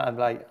 but then I'm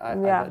like,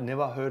 I've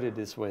never heard it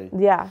this way.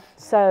 Yeah,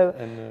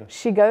 so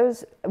she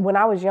goes, when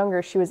I was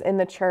younger, she was in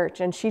the church,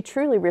 and she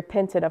truly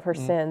repented of her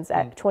sins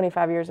at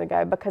 25 years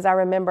ago, because I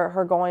remember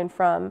her going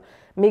from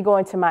me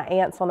going to my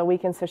aunt's on the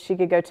weekend so she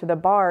could go to the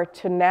bar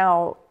to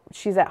now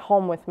she's at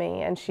home with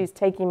me, and she's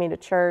taking me to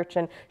church,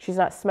 and she's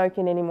not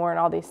smoking anymore and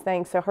all these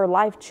things. So her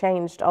life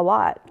changed a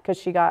lot because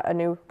she got a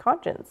new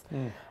conscience.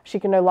 She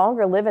can no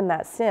longer live in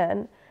that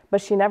sin, but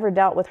she never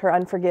dealt with her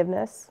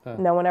unforgiveness.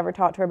 No one ever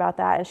talked to her about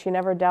that, and she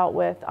never dealt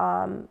with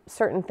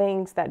certain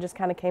things that just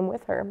kind of came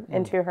with her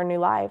into her new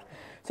life.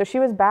 So she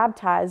was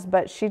baptized,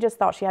 but she just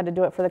thought she had to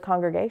do it for the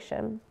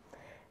congregation.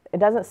 It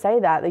doesn't say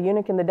that. The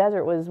eunuch in the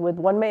desert was with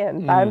one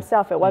man by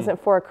himself. It wasn't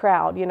for a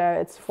crowd, you know,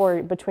 it's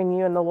for between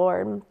you and the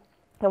Lord.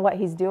 And what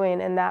he's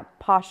doing in that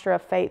posture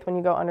of faith when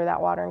you go under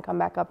that water and come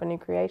back up a new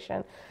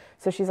creation.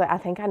 So she's like, I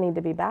think I need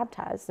to be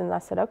baptized. And I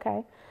said,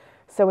 okay.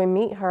 So we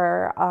meet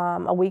her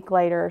a week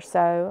later or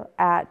so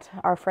at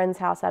our friend's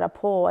house at a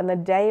pool. And the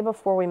day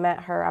before we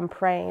met her, I'm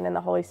praying, and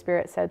the Holy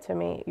Spirit said to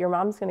me, your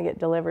mom's going to get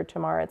delivered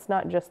tomorrow. It's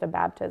not just a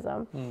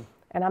baptism.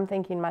 And I'm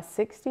thinking, my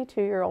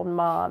 62-year-old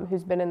mom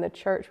who's been in the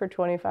church for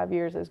 25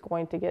 years is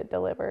going to get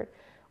delivered.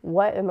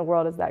 What in the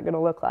world is that going to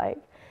look like?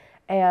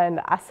 And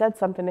I said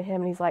something to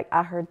him, and he's like,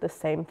 I heard the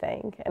same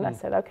thing. And I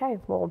said, okay,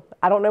 well,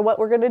 I don't know what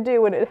we're going to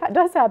do when it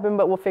does happen,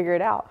 but we'll figure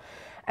it out.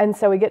 And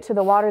so we get to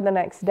the water the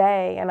next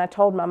day, and I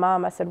told my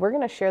mom, I said, we're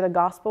going to share the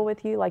gospel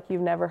with you like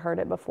you've never heard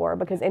it before,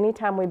 because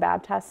anytime we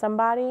baptize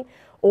somebody,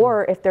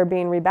 or if they're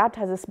being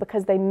rebaptized, it's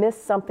because they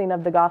missed something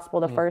of the gospel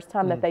the first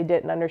time that they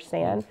didn't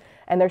understand,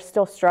 and they're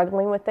still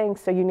struggling with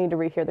things, so you need to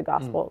rehear the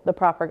gospel, the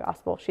proper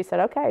gospel. She said,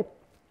 okay.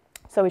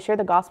 So we shared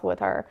the gospel with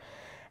her.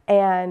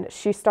 And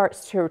she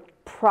starts to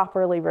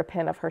properly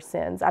repent of her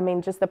sins. I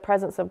mean, just the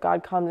presence of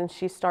God comes and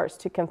she starts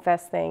to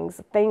confess things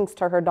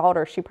to her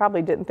daughter she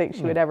probably didn't think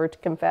she would ever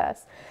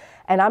confess.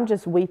 And I'm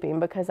just weeping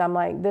because I'm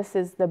like, this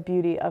is the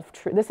beauty of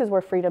truth. This is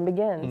where freedom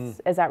begins,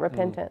 is at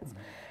repentance.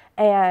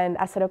 And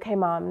I said, okay,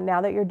 Mom,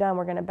 now that you're done,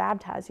 we're going to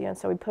baptize you. And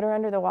so we put her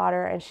under the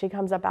water, and she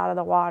comes up out of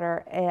the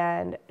water,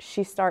 and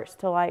she starts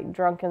to like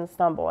drunken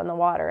stumble in the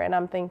water. And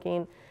I'm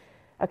thinking,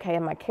 okay,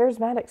 in my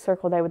charismatic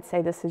circle, they would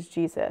say this is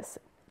Jesus,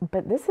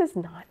 but this is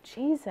not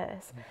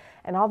Jesus.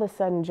 And all of a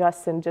sudden,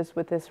 Justin, just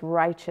with this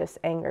righteous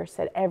anger,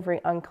 said,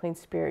 every unclean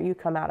spirit, you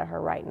come out of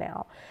her right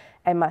now.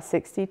 And my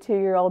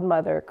 62-year-old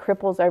mother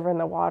cripples over in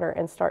the water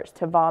and starts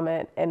to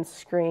vomit and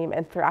scream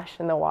and thrash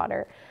in the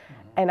water.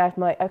 And I'm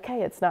like,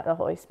 okay, it's not the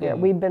Holy Spirit.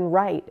 We've been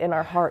right in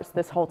our hearts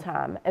this whole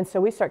time. And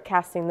so we start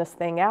casting this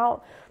thing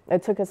out.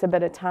 It took us a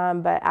bit of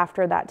time, but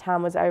after that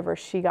time was over,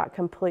 she got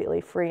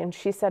completely free. And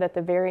she said at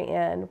the very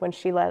end, when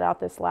she let out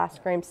this last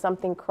scream,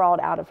 something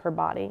crawled out of her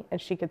body and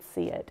she could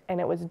see it.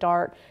 And it was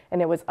dark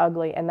and it was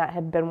ugly. And that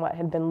had been what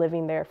had been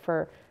living there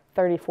for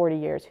 30, 40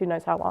 years, who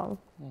knows how long.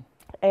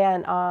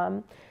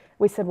 And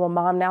we said, well,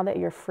 Mom, now that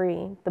you're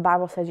free, the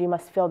Bible says you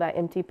must fill that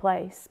empty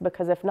place,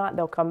 because if not,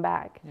 they'll come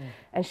back.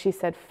 And she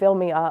said, fill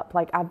me up.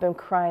 Like, I've been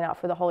crying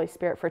out for the Holy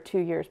Spirit for 2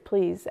 years.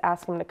 Please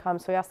ask him to come.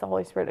 So we asked the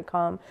Holy Spirit to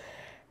come.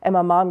 And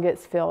my mom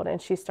gets filled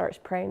and she starts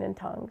praying in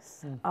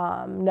tongues.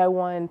 No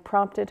one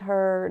prompted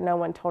her. No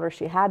one told her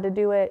she had to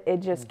do it.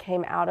 It just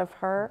came out of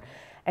her.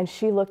 And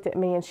she looked at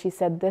me and she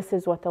said, this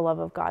is what the love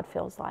of God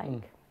feels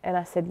like. And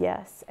I said,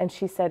 yes. And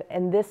she said,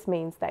 and this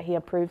means that he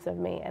approves of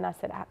me. And I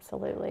said,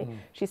 absolutely.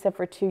 She said,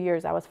 for 2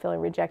 years, I was feeling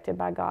rejected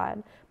by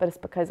God, but it's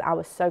because I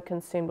was so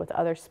consumed with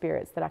other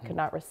spirits that I could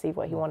not receive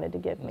what he wanted to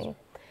give me.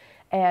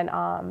 And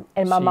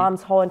my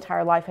mom's whole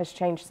entire life has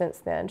changed since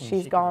then.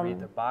 She's gone. She can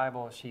read the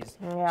Bible. She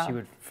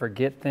would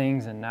forget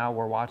things, and now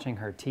we're watching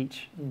her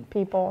teach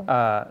people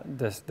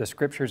the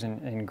scriptures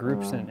in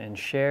groups and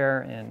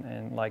share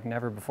and like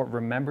never before.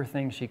 Remember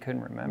things she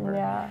couldn't remember.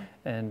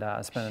 And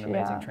it's been an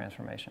amazing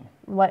transformation.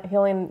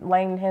 Healing,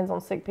 laying hands on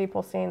sick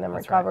people, seeing them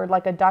recovered.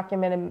 Like a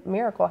documented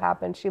miracle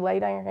happened. She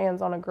laid her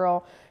hands on a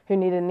girl who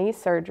needed knee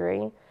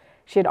surgery.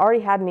 She had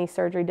already had knee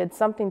surgery, did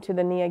something to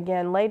the knee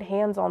again, laid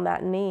hands on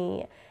that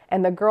knee.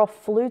 And the girl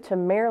flew to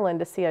Maryland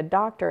to see a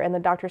doctor, and the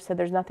doctor said,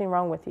 there's nothing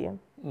wrong with you.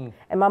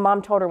 And my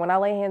mom told her, when I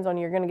lay hands on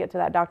you, you're going to get to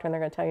that doctor, and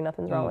they're going to tell you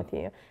nothing's wrong with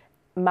you.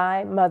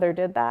 My mother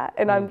did that,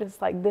 and I'm just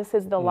like, this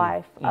is the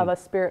life of a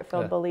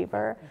spirit-filled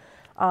believer.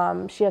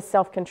 She has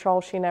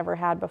self-control she never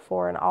had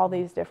before, and all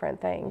these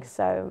different things.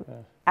 So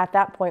at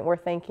that point, we're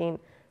thinking,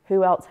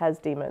 who else has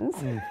demons?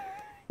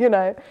 You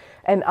know?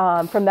 And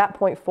from that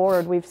point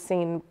forward, we've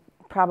seen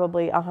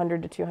probably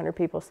 100 to 200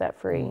 people set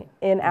free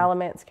in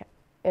Alamance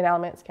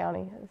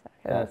County,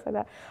 did I say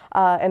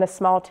that? In a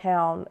small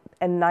town,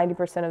 and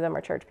 90% of them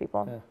are church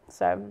people.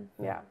 So,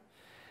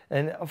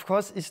 And of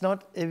course, it's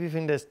not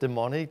everything that's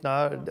demonic.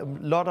 Now, a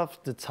lot of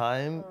the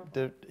time,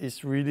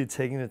 is really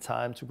taking the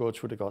time to go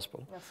through the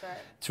gospel. That's right.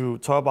 To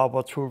talk about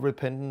what true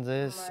repentance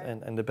is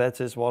and the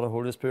baptism, water,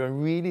 Holy Spirit,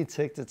 and really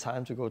take the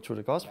time to go through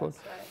the gospel. That's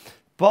right.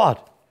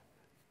 But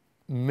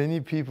many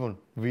people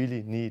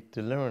really need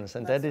deliverance,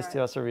 and that is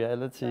just a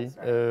reality. That's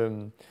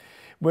right.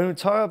 When we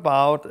talk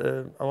about,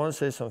 I want to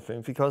say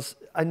something, because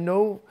I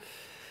know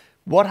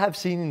what I've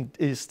seen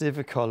is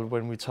difficult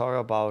when we talk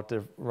about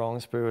the wrong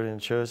spirit in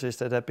church is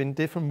that there have been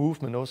different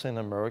movements also in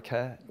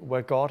America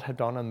where God had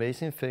done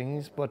amazing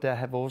things, but there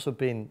have also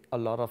been a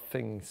lot of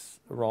things,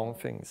 wrong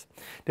things.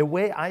 The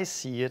way I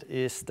see it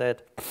is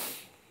that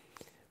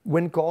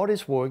when God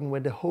is working,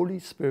 when the Holy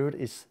Spirit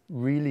is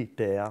really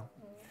there,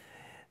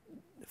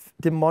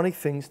 demonic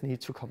things need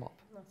to come up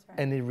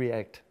and they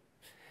react.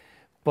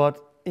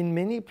 But in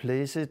many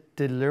places,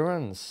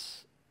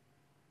 deliverance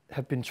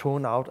have been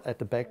thrown out at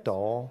the back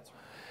door.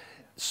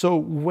 So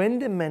when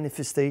the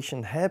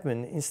manifestation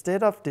happen,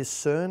 instead of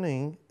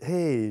discerning,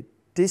 hey,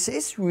 this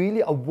is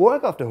really a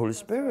work of the Holy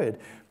Spirit,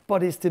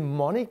 but it's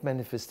demonic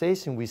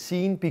manifestation we've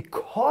seen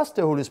because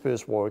the Holy Spirit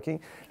is working,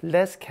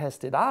 let's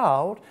cast it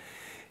out.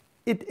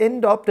 It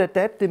end up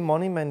that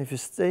demonic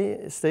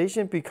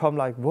manifestation become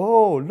like,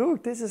 whoa,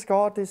 look, this is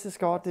God, this is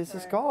God, this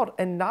is God.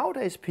 And now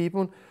there's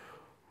people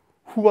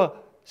who are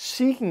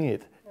seeking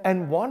it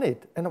and want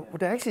it, and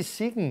they're actually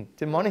seeking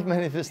demonic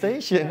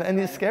manifestation, and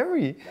it's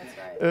scary.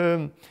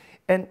 And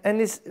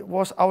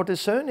our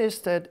discern is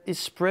that it's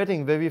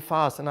spreading very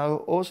fast. And I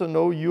also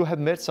know you have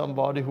met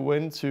somebody who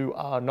went to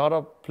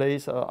another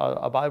place,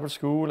 a Bible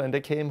school, and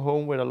they came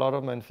home with a lot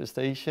of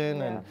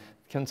manifestation. And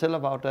can you tell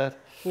about that?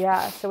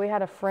 Yeah, so we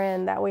had a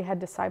friend that we had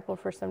discipled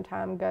for some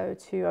time go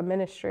to a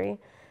ministry,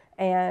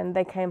 and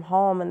they came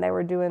home and they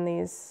were doing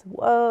these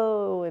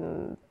whoa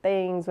and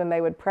things when they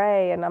would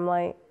pray, and I'm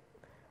like,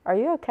 are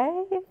you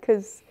okay?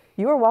 Because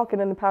you were walking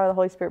in the power of the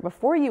Holy Spirit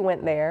before you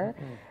went there,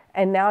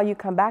 and now you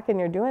come back and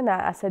you're doing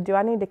that. I said, do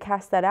I need to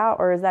cast that out,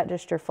 or is that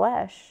just your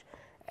flesh?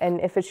 And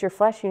if it's your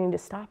flesh, you need to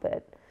stop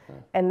it.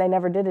 And they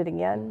never did it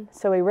again.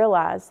 So we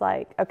realized,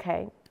 like,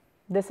 okay,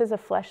 this is a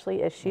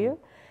fleshly issue.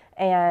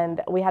 And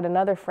we had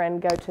another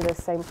friend go to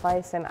this same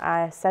place, and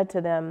I said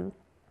to them,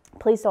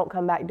 please don't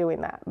come back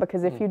doing that,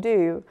 because if you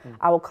do,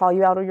 I will call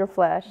you out of your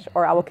flesh,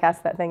 or I will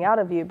cast that thing out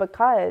of you,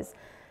 because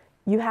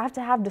you have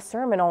to have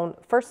discernment on,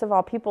 first of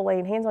all, people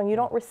laying hands on you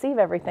don't receive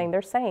everything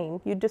they're saying.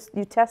 You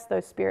test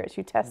those spirits,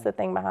 you test the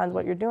thing behind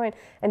what you're doing.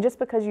 And just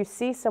because you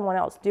see someone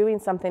else doing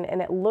something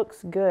and it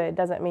looks good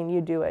doesn't mean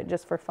you do it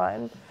just for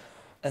fun.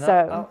 And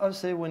So I'll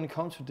say, when it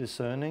comes to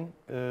discerning,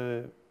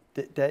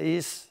 there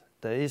is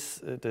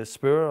the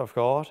Spirit of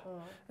God,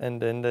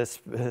 and then the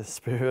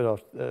spirit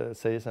of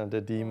Satan, the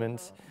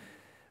demons.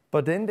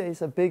 But then there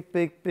is a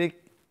big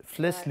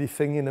fleshly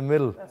thing in the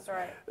middle. that's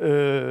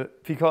right.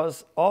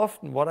 Because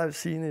often what I've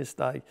seen is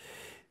like,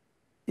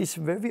 it's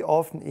very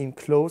often in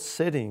closed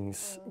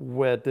settings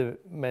where the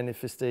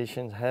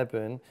manifestations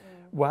happen,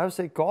 where I would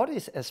say God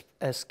is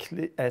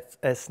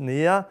as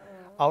near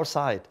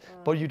outside,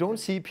 but you don't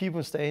see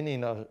people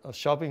standing in a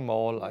shopping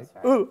mall like,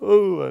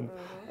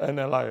 and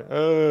they're like,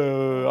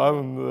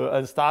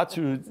 and start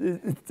to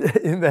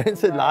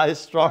evangelize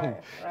strong.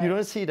 Right. You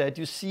don't see that.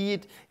 You see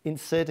it in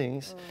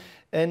settings.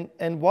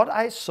 And what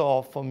I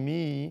saw for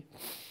me,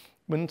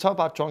 when you talk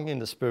about drunk in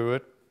the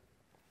Spirit,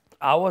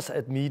 I was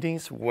at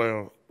meetings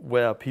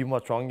where people were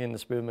drunk in the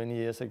Spirit many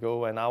years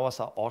ago, and I was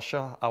an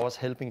usher. I was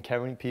helping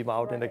carrying people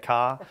out in the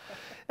car.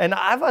 And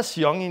I was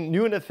young and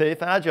new in the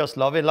faith, and I just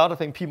loved it. A lot of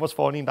things, people was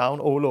falling down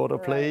all over the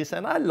place,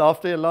 and I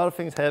loved it. A lot of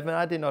things happened.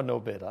 I did not know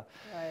better.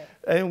 Right.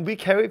 And we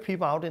carried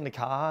people out in the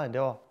car, and they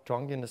were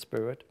drunk in the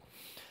Spirit.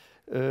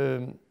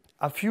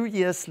 A few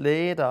years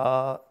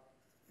later,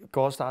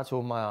 God started to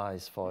open my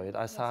eyes for it.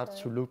 I started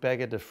to look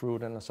back at the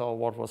fruit, and I saw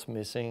what was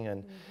missing.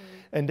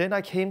 And then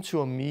I came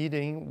to a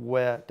meeting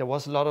where there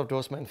was a lot of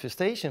those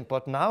manifestations,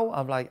 but now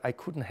I'm like, I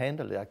couldn't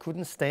handle it. I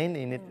couldn't stand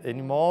in it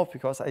anymore,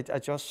 because I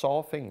just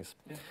saw things.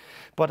 Yeah.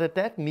 But at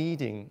that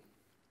meeting,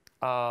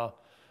 a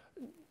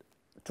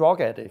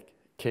drug addict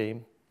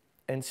came,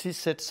 and she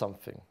said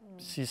something.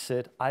 She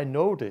said, I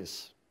know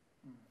this.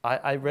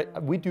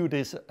 We do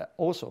this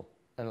also.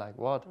 And like,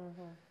 what?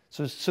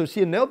 So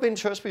she had never been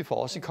to church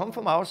before. She come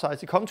from outside.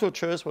 She come to a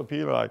church where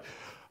people are like,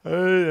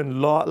 hey,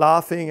 and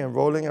laughing and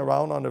rolling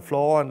around on the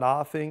floor and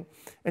laughing.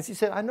 And she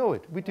said, I know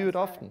it. We do it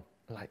often.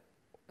 Like,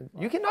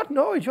 you cannot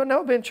know it. You've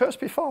never been to church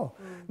before.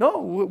 No,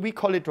 we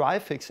call it dry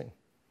fixing.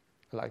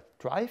 Like,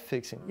 dry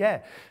fixing?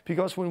 Yeah,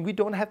 because when we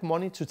don't have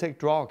money to take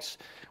drugs,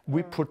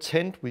 we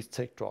pretend we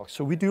take drugs.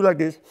 So we do like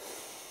this.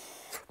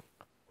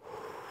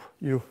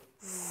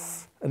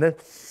 And then...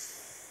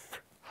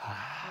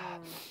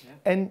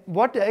 And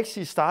what they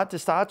actually start to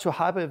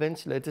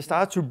hyperventilate. They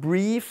start to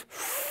breathe.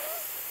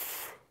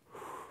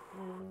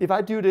 If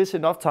I do this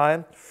enough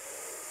time,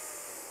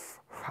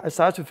 I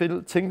start to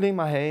feel tingling in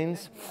my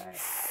hands.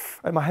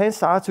 And my hands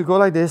start to go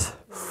like this.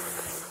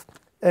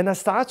 And I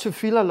start to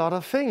feel a lot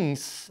of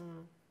things.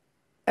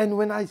 And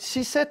when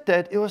she said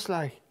that, it was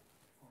like,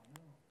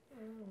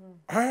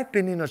 I've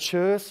been in a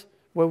church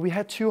where we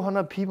had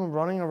 200 people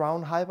running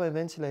around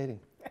hyperventilating.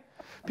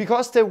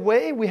 Because the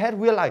way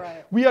we're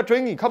like, we are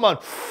drinking, come on,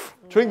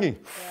 drinking.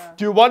 Yeah.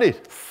 Do you want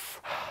it?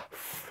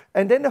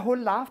 And then the whole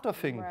laughter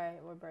thing. Right,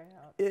 we'll bring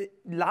out.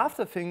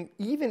 Laughter thing,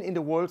 even in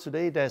the world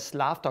today, there's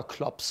laughter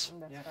clubs.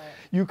 That's right.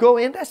 You go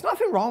in, there's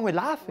nothing wrong with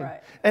laughing.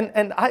 Right.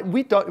 And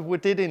we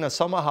did in a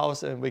summer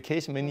house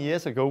vacation many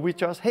years ago. We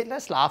just, hey,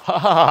 let's laugh.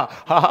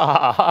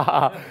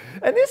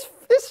 And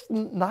it's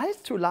nice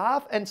to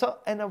laugh. And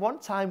at one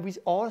time, we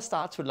all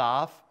start to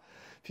laugh,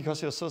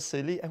 because you're so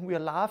silly, and we are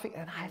laughing,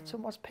 and I had so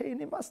much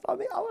pain in my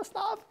stomach. I was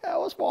laughing, I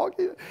was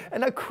walking,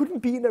 and I couldn't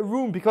be in a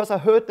room because I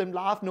heard them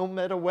laugh no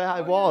matter where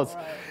I was.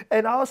 Right.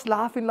 And I was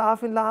laughing.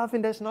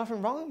 There's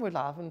nothing wrong with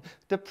laughing.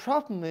 The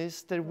problem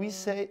is that we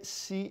say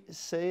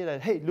that,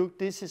 hey, look,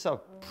 this is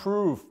a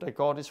proof that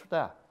God is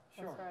there.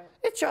 Sure. Right.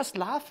 It's just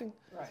laughing.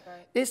 Right.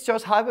 It's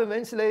just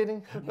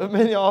hyperventilating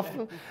many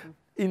often.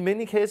 In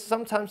many cases,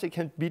 sometimes it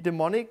can be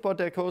demonic, but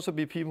there can also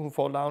be people who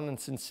fall down and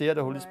sincere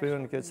the Holy Spirit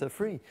and get set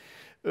free.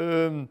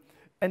 And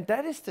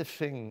that is the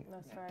thing.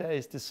 That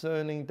is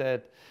discerning,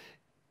 that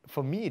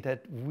for me,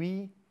 that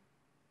we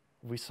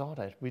saw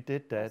that, we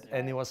did that,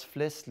 and it was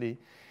fleshly.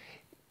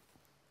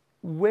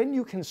 When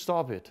you can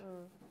stop it,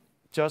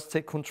 just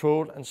take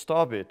control and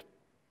stop it,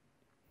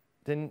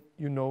 then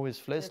you know it's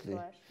fleshly.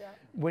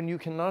 When you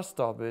cannot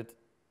stop it,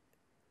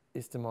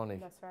 it's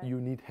demonic. You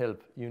need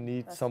help. You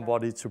need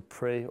somebody to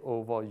pray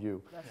over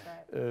you.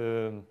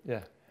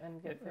 Yeah.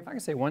 If I can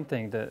say one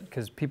thing,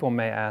 because people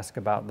may ask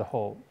about the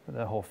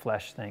whole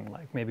flesh thing,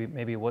 like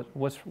maybe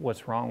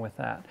what's wrong with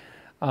that.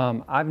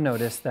 I've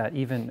noticed that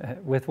even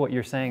with what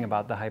you're saying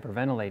about the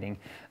hyperventilating,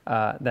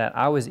 that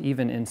I was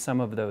even in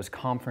some of those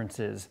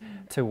conferences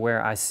to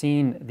where I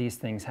seen these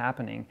things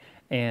happening,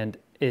 and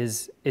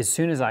as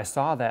soon as I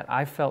saw that,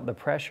 I felt the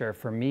pressure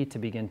for me to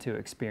begin to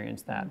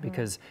experience that,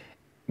 because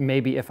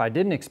maybe if I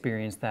didn't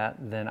experience that,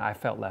 then I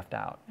felt left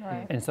out.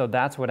 Right. And so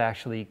that's what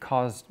actually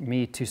caused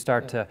me to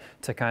start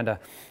to kind of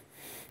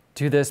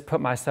do this, put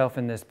myself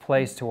in this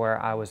place to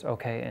where I was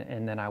okay,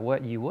 and then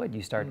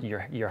you start,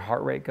 your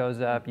heart rate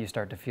goes up, you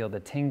start to feel the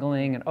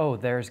tingling, and oh,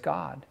 there's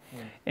God.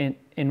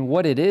 And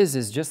what it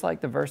is just like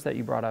the verse that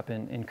you brought up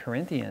in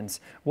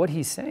Corinthians. What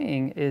he's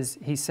saying is,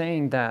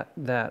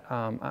 that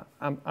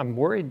I'm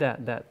worried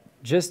that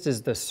just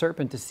as the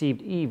serpent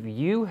deceived Eve,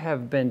 you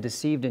have been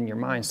deceived in your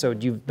mind. So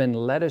you've been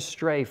led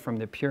astray from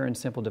the pure and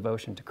simple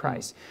devotion to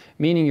Christ,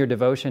 meaning your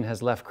devotion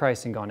has left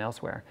Christ and gone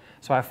elsewhere.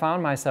 So I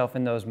found myself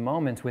in those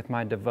moments with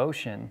my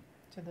devotion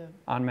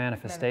on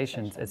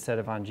manifestations instead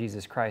of on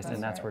Jesus Christ,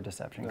 and that's where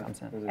deception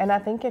comes in. And I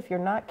think if you're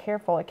not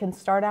careful, it can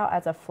start out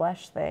as a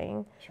flesh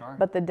thing,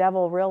 but the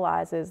devil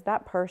realizes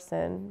that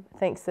person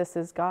thinks this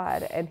is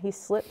God, and he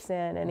slips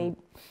in and he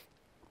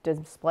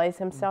displays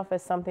himself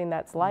as something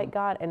that's like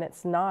God, and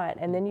it's not.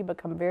 And then you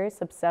become very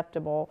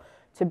susceptible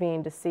to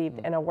being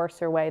deceived in a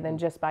worser way than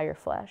just by your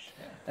flesh.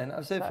 And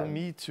I say for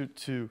me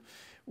to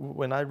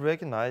when I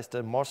recognized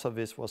that most of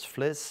this was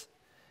flesh,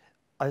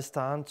 I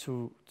started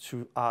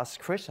to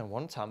ask questions.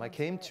 One time I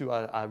came to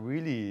a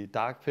really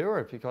dark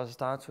period because I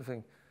started to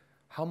think,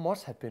 how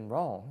much had been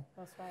wrong?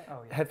 That's right.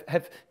 Oh, yeah.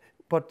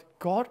 But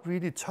God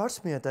really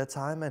touched me at that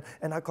time,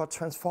 and I got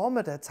transformed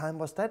at that time.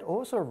 Was that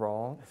also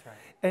wrong? That's right.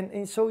 And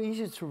it's so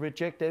easy to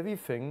reject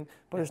everything,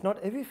 but it's not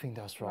everything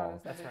that's wrong.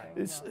 That's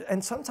right.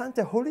 And sometimes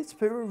the Holy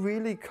Spirit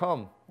really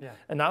come. Yeah.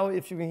 And now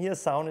if you can hear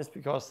sound, it's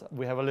because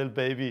we have a little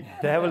baby.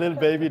 They have a little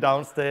baby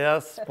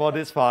downstairs, but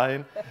it's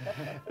fine.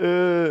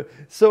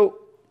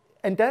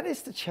 And that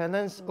is the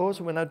challenge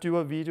also when I do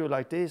a video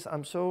like this.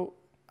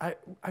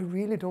 I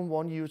really don't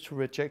want you to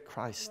reject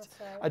Christ.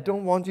 Right. I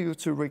don't want you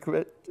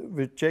to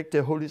reject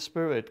the Holy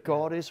Spirit.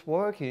 God is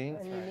working.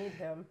 And you need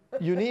him.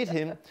 You need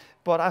him.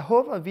 But I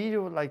hope a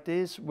video like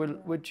this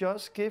will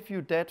just give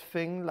you that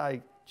thing,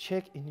 like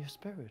check in your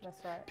spirit.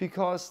 That's right.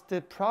 Because the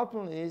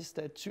problem is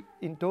that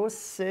in those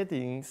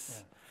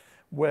settings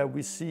where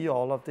we see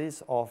all of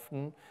this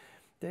often,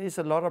 there is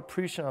a lot of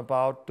preaching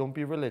about don't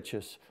be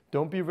religious,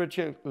 don't be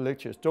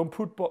religious, don't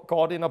put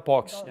God in a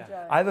box.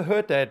 I've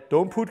heard that,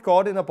 don't put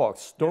God in a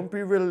box, don't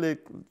be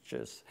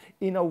religious.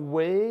 In a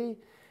way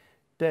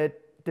that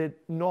the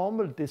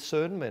normal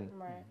discernment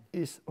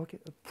is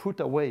put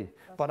away.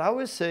 But I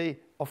would say,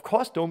 of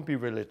course, don't be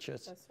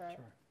religious. That's right.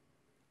 Sure.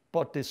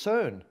 But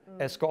discern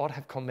as God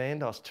have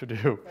commanded us to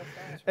do.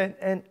 That's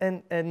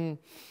right.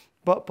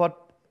 But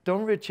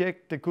don't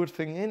reject the good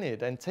thing in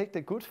it, and take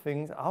the good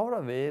things out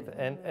of it,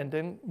 and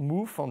then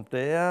move from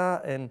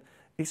there and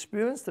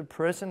experience the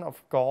presence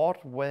of God,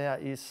 where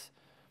is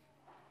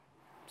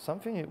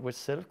something with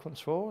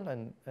self-control,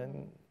 and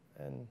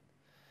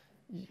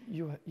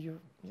you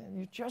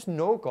just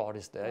know God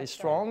is there. It's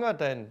stronger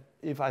than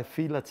if I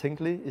feel a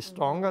tingly. It's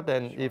stronger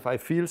than if I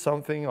feel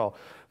something or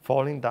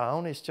falling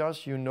down. It's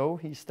just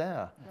He's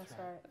there. That's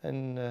right.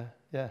 And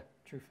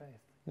True faith.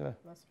 Yeah.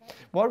 That's right.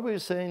 What will you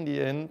say in the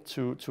end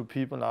to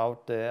people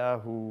out there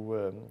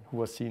who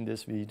have seen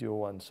this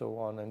video and so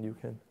on, and you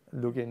can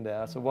look in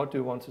there? So what do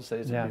you want to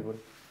say to people?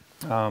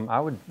 I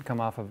would come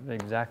off of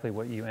exactly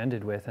what you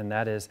ended with, and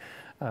that is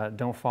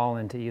don't fall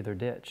into either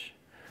ditch.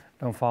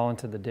 Don't fall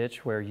into the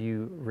ditch where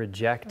you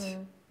reject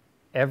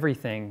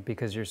everything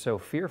because you're so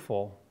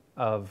fearful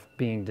of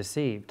being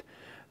deceived.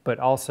 But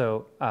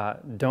also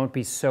don't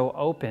be so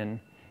open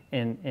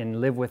and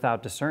live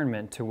without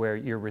discernment to where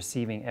you're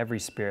receiving every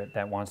spirit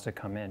that wants to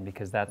come in,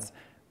 because that's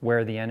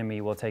where the enemy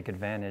will take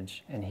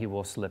advantage, and he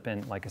will slip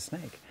in like a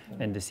snake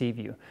and deceive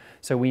you.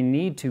 So we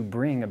need to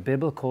bring a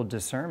biblical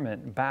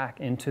discernment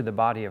back into the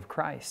body of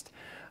Christ.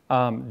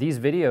 These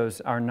videos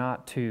are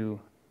not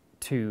to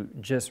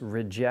just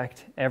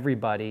reject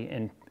everybody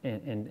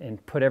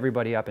and put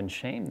everybody up and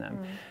shame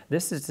them.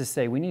 This is to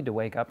say we need to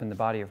wake up in the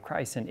body of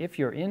Christ. And if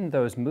you're in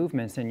those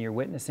movements and you're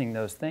witnessing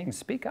those things,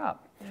 speak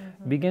up.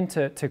 Begin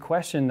to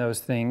question those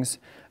things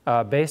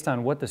based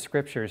on what the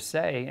scriptures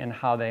say and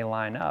how they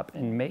line up.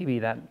 And maybe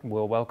that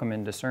will welcome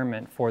in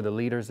discernment for the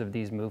leaders of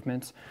these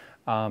movements.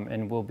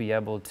 And we'll be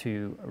able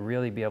to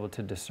really be able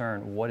to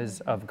discern what is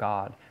of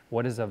God,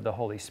 what is of the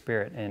Holy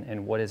Spirit,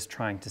 and what is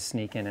trying to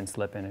sneak in and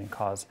slip in and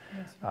cause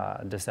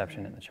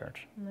deception in the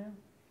church.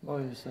 What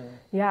are you saying?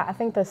 Yeah, I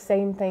think the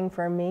same thing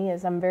for me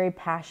is I'm very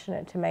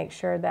passionate to make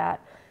sure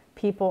that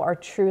people are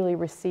truly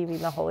receiving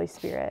the Holy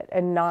Spirit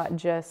and not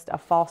just a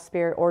false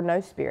spirit or no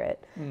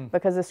spirit.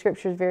 Because the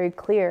scripture is very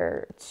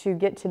clear, to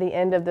get to the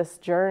end of this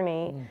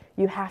journey,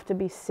 you have to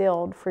be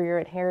sealed for your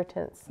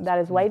inheritance that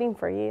is waiting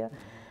for you.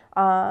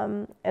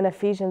 And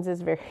Ephesians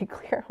is very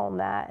clear on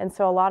that. And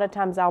so a lot of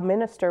times I'll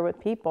minister with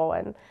people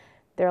and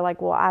they're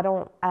like,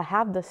 well, I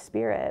have the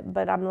Spirit,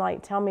 but I'm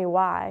like, tell me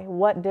why.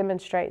 What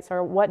demonstrates,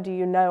 or what do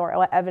you know, or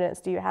what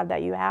evidence do you have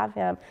that you have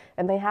him?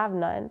 And they have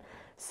none.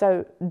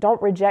 So don't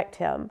reject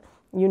him.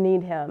 You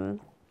need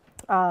him.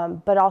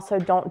 But also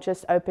don't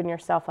just open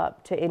yourself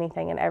up to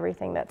anything and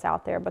everything that's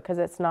out there, because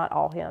it's not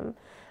all him.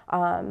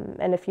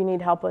 And if you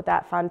need help with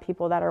that, find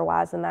people that are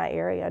wise in that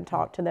area and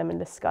talk to them and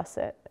discuss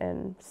it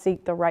and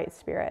seek the right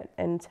spirit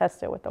and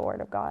test it with the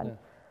Word of God.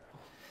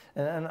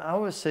 And I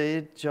would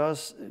say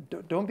just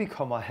don't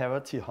become a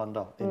heresy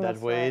hunter in that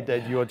way,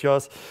 that you are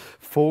just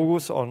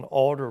focus on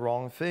all the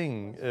wrong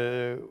thing.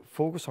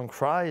 Focus on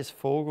Christ,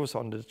 focus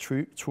on the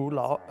true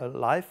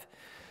life,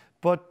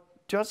 but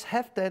just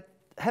have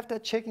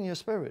that check in your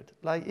spirit.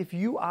 Like if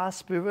you are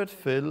spirit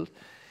filled,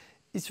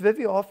 it's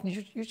very often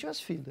you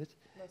just feel it.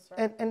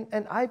 Right.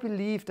 And I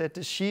believe that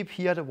the sheep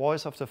hear the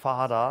voice of the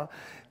Father,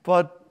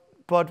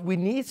 but we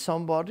need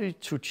somebody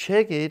to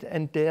check it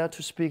and dare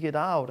to speak it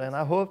out. And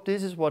I hope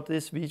this is what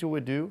this video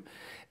will do.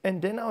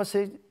 And then I would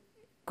say,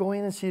 go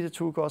in and see the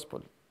true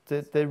gospel.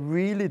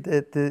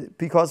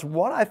 Because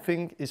what I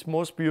think is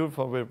most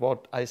beautiful with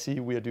what I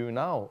see we are doing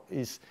now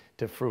is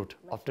the fruit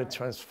of the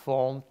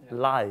transformed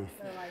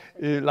life.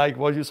 Like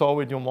what you saw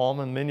with your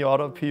mom and many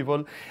other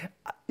people.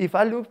 If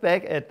I look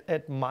back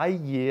at my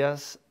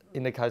years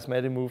in the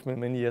charismatic movement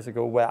many years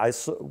ago, where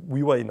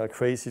we were in a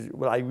crazy,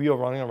 like we were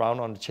running around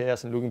on the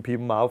chairs and looking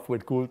people mouth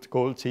with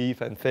gold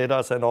teeth and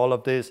feathers and all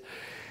of this.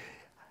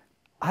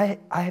 I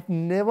have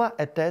never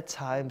at that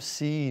time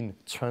seen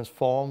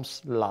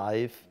transforms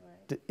life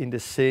in the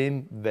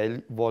same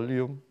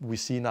volume we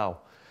see now,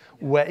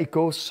 where it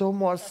goes so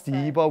much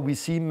deeper. We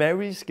see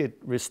marriages get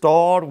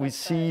restored, we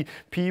see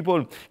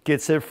people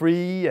get set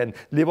free and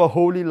live a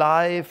holy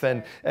life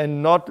and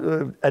not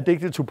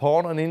addicted to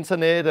porn on the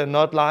internet and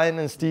not lying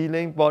and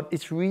stealing, but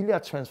it's really a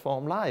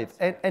transformed life.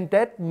 And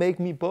that makes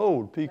me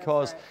bold,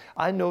 because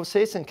I know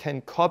Satan can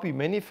copy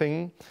many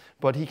things,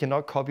 but he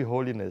cannot copy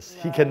holiness.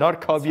 He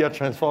cannot copy a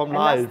transformed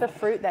life. And that's the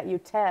fruit that you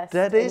test.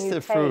 That is the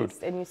fruit.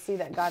 And you see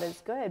that God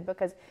is good,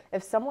 because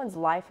if someone's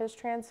life is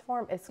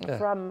transformed, it's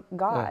from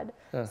God.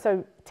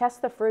 So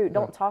test the fruit.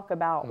 Don't talk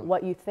about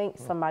what you think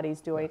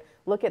somebody's doing.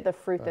 Look at the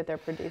fruit that they're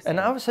producing. And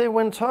I would say,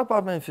 when talk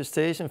about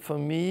manifestation, for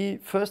me,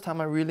 first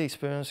time I really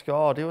experienced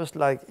God, it was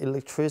like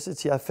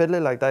electricity. I felt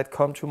it like that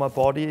come to my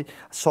body. I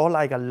saw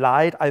like a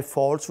light. I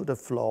fall to the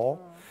floor.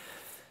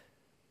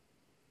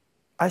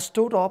 I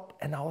stood up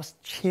and I was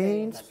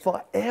changed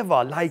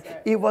forever.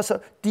 Like it was a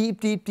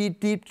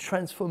deep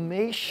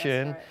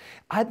transformation.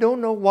 I don't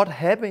know what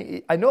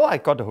happened. I know I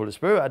got the Holy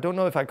Spirit. I don't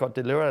know if I got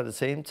delivered at the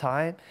same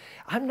time.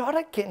 I'm not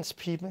against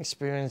people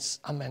experience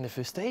a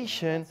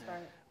manifestation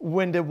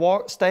when they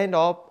stand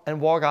up and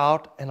walk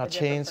out and are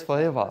changed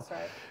forever.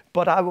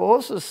 But I will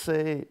also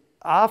say,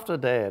 after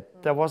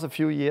that, there was a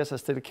few years I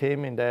still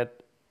came in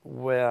that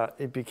where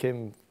it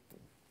became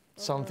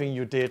something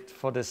you did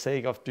for the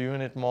sake of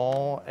doing it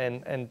more,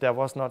 and there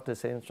was not the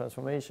same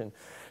transformation.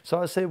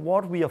 So I say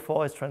what we are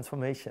for is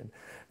transformation,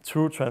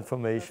 true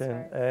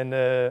transformation. And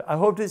I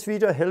hope this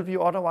video helped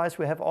you. Otherwise,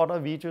 we have other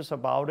videos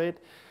about it.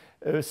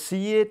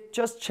 See it,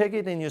 just check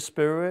it in your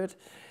spirit,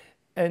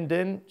 and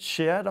then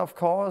share it, of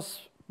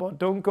course. But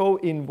don't go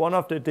in one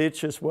of the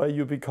ditches where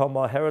you become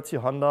a heresy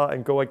hunter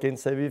and go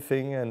against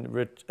everything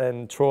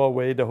and throw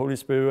away the Holy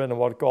Spirit and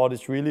what God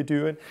is really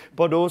doing.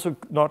 But also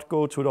not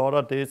go to the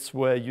other ditch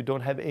where you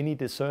don't have any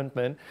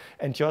discernment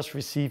and just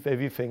receive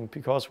everything.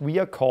 Because we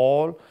are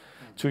called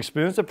to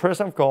experience the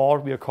presence of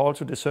God. We are called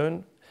to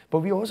discern. But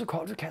we are also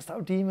called to cast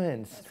out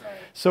demons.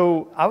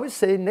 So I would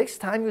say next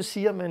time you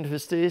see a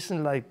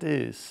manifestation like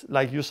this,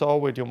 like you saw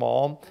with your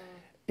mom,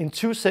 in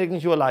 2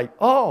 seconds you are like,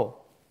 oh,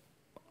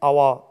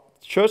 our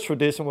church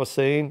tradition was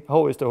saying,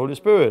 oh, it's the Holy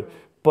Spirit.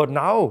 But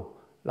now,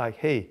 like,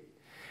 hey,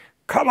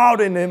 come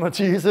out in the name of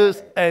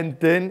Jesus. And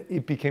then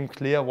it became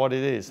clear what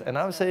it is. And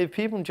I would say if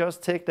people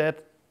just take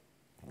that,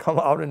 come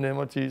out in the name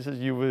of Jesus,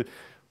 you will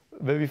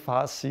very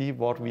fast see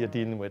what we are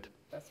dealing with.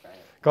 That's right.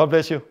 God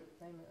bless you.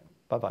 Amen.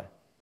 Bye-bye.